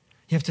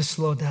 You have to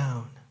slow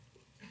down.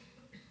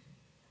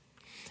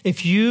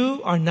 If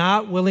you are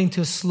not willing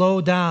to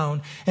slow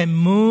down and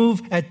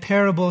move at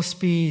parable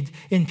speed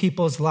in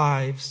people's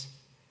lives,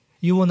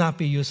 you will not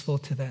be useful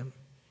to them.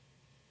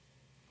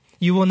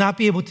 You will not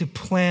be able to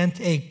plant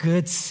a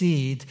good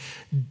seed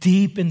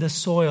deep in the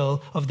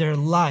soil of their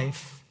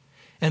life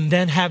and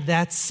then have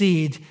that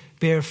seed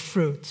bear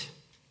fruit.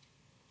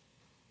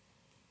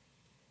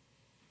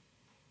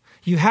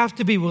 You have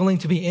to be willing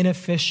to be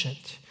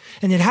inefficient.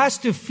 And it has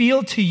to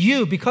feel to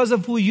you, because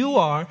of who you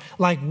are,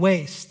 like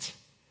waste.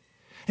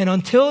 And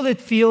until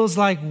it feels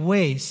like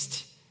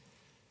waste,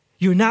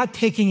 you're not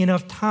taking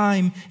enough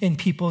time in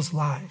people's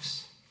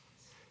lives.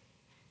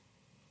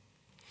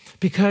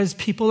 Because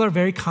people are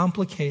very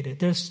complicated.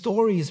 Their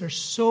stories are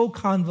so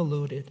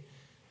convoluted.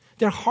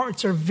 Their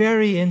hearts are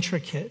very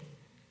intricate.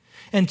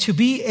 And to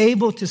be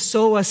able to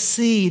sow a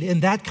seed in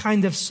that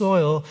kind of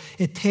soil,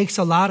 it takes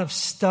a lot of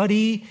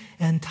study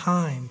and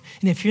time.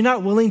 And if you're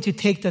not willing to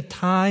take the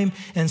time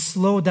and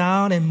slow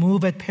down and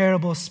move at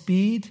parable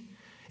speed,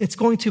 it's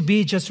going to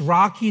be just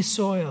rocky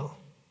soil.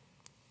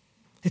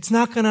 It's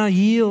not going to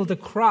yield a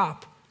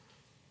crop.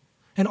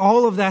 And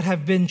all of that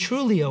have been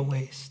truly a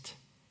waste.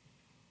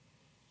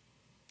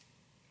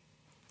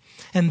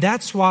 And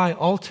that's why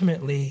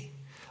ultimately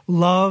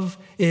love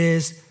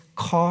is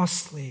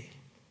costly.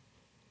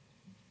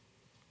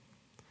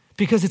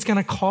 Because it's going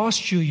to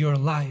cost you your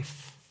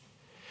life.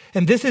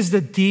 And this is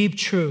the deep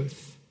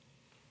truth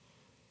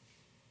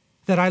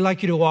that I'd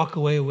like you to walk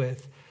away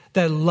with.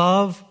 That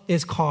love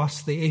is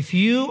costly. If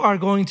you are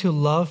going to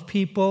love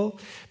people,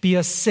 be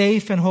a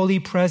safe and holy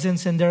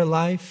presence in their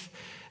life,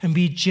 and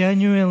be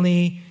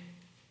genuinely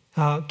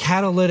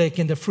catalytic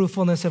in the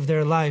fruitfulness of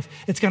their life,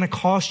 it's going to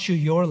cost you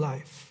your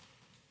life.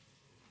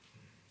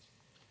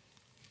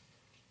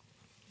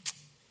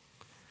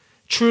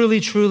 Truly,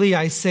 truly,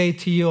 I say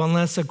to you,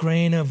 unless a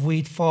grain of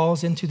wheat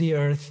falls into the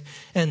earth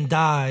and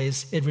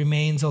dies, it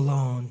remains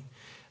alone.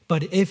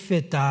 But if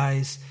it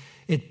dies,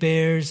 it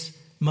bears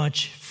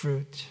much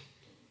fruit.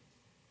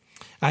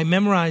 I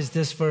memorized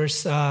this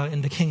verse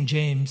in the King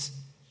James.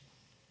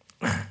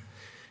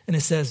 And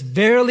it says,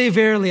 "Verily,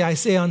 verily, I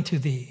say unto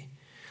thee,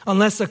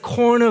 unless a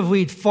corn of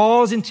wheat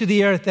falls into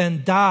the earth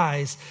and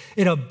dies,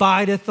 it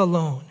abideth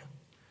alone.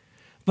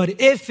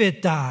 But if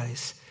it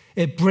dies,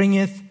 it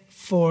bringeth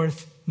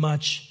forth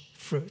much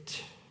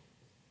fruit."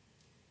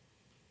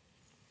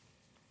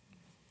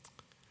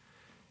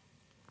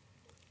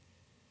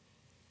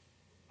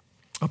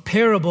 A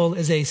parable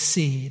is a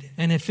seed,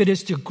 and if it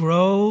is to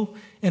grow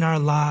in our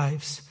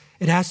lives,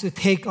 it has to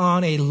take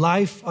on a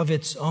life of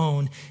its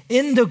own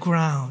in the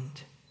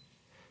ground,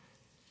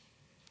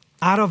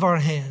 out of our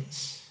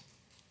hands.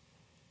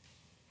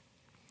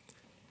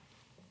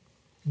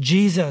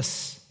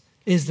 Jesus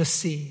is the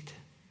seed,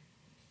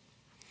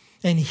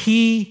 and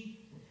He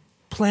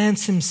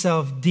plants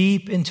Himself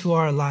deep into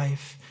our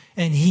life,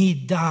 and He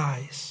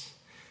dies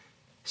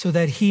so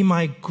that He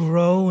might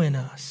grow in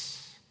us.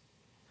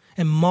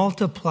 and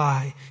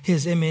multiply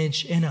his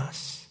image in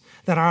us,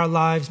 that our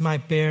lives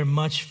might bear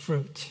much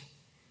fruit.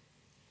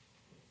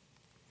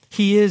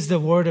 He is the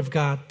Word of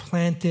God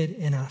planted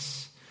in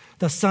us,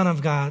 the Son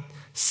of God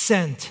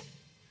sent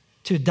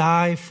to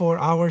die for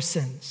our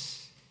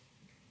sins.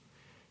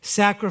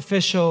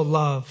 Sacrificial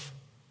love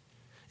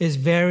is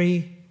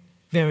very,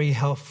 very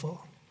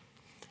helpful.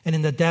 And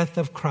in the death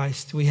of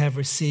Christ, we have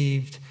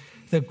received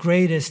the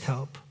greatest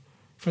help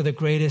for the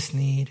greatest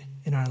need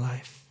in our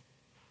life.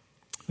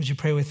 Would you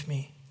pray with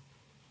me?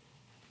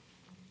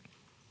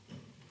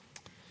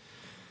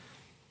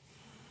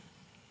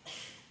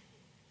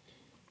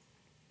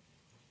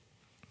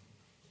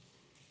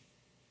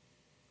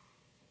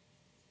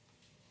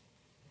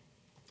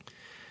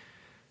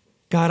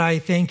 God, I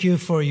thank you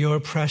for your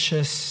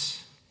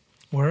precious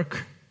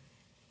work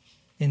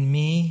in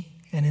me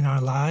and in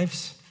our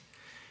lives.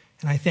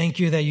 And I thank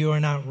you that you are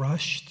not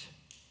rushed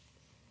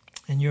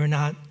and you're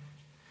not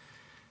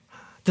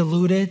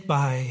deluded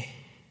by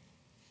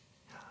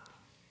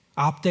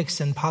optics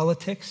and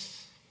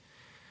politics,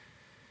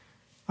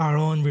 our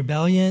own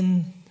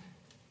rebellion,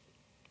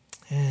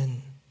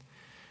 and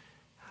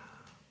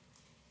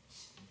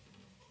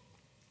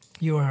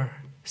you are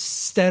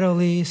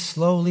steadily,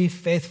 slowly,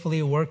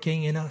 faithfully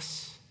working in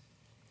us,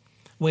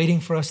 waiting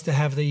for us to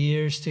have the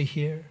ears to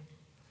hear.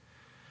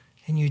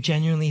 And you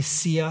genuinely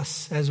see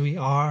us as we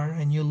are,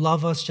 and you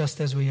love us just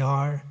as we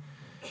are.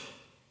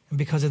 And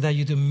because of that,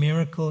 you do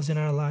miracles in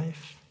our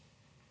life.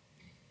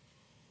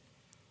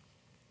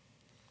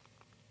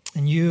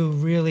 And you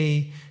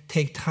really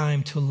take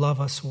time to love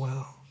us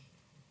well.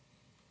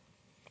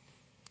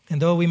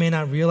 And though we may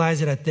not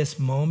realize it at this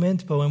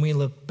moment, but when we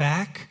look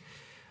back,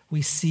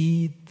 we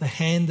see the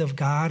hand of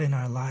God in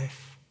our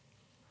life.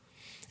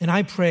 And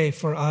I pray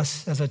for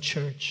us as a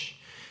church,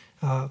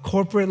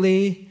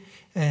 corporately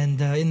and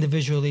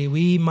individually,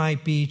 we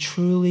might be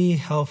truly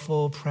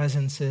helpful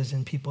presences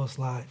in people's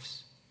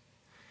lives.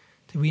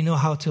 That we know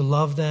how to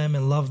love them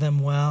and love them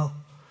well.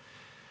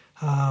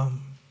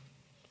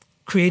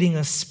 Creating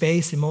a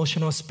space,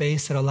 emotional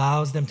space that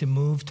allows them to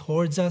move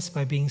towards us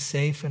by being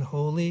safe and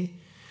holy.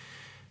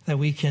 That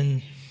we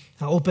can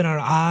open our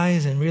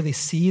eyes and really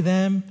see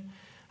them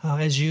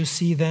as you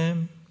see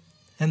them,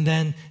 and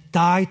then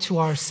die to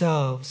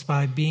ourselves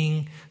by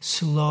being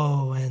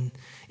slow and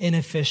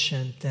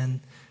inefficient and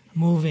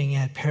moving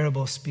at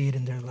parable speed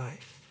in their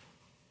life.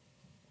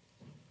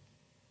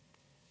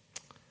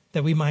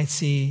 That we might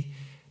see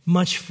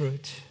much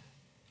fruit,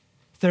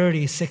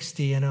 30,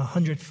 60, and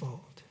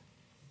 100-fold.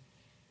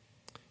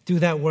 Do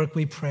that work,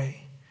 we pray.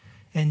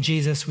 And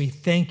Jesus, we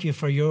thank you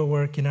for your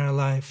work in our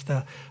life,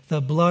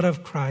 the blood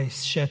of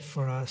Christ shed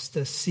for us,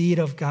 the seed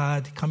of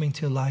God coming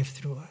to life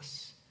through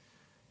us.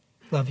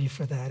 Love you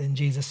for that. In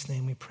Jesus'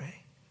 name we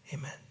pray.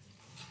 Amen.